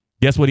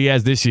 Guess what he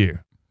has this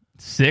year?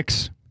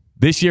 6.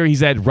 This year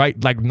he's at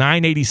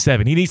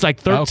 987. He needs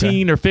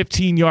 13 or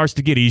 15 yards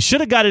to get it. He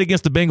should have got it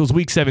against the Bengals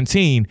week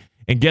 17.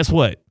 And guess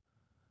what?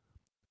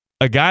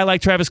 A guy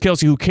like Travis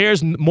Kelce, who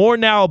cares more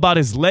now about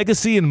his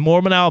legacy and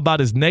more now about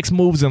his next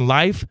moves in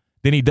life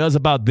than he does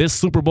about this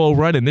Super Bowl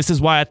run, and this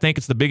is why I think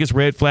it's the biggest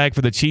red flag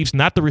for the Chiefs,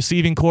 not the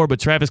receiving core, but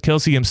Travis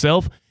Kelce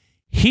himself.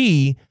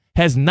 He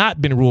has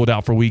not been ruled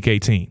out for Week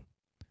 18.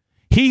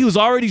 He, who's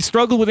already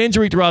struggled with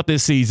injury throughout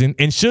this season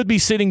and should be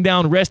sitting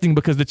down resting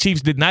because the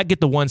Chiefs did not get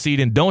the 1 seed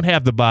and don't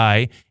have the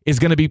bye, is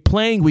going to be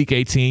playing Week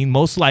 18,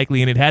 most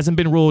likely, and it hasn't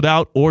been ruled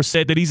out or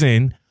said that he's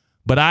in.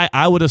 But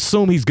I would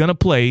assume he's going to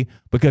play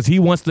because he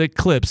wants to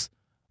eclipse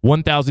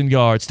 1,000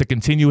 yards to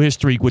continue his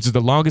streak, which is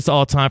the longest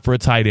all time for a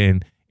tight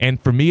end.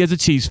 And for me as a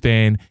Chiefs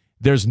fan,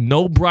 there's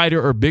no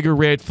brighter or bigger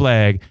red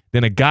flag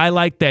than a guy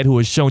like that who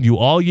has shown you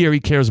all year he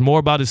cares more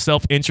about his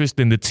self-interest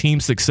than the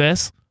team's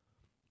success,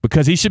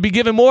 because he should be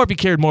given more if he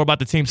cared more about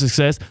the team's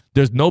success.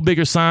 There's no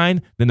bigger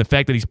sign than the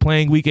fact that he's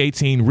playing Week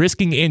 18,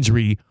 risking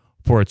injury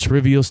for a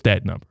trivial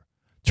stat number.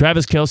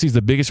 Travis Kelce is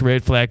the biggest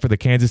red flag for the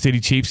Kansas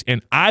City Chiefs,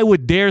 and I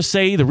would dare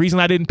say the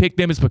reason I didn't pick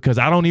them is because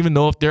I don't even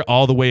know if they're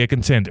all the way a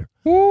contender.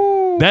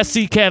 Woo. That's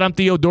C-Cat. I'm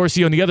Theo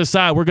Dorsey. On the other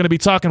side, we're going to be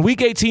talking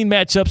Week 18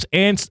 matchups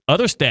and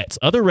other stats,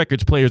 other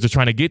records players are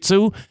trying to get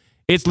to.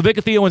 It's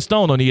LaVicka, Theo, and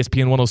Stone on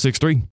ESPN 106.3.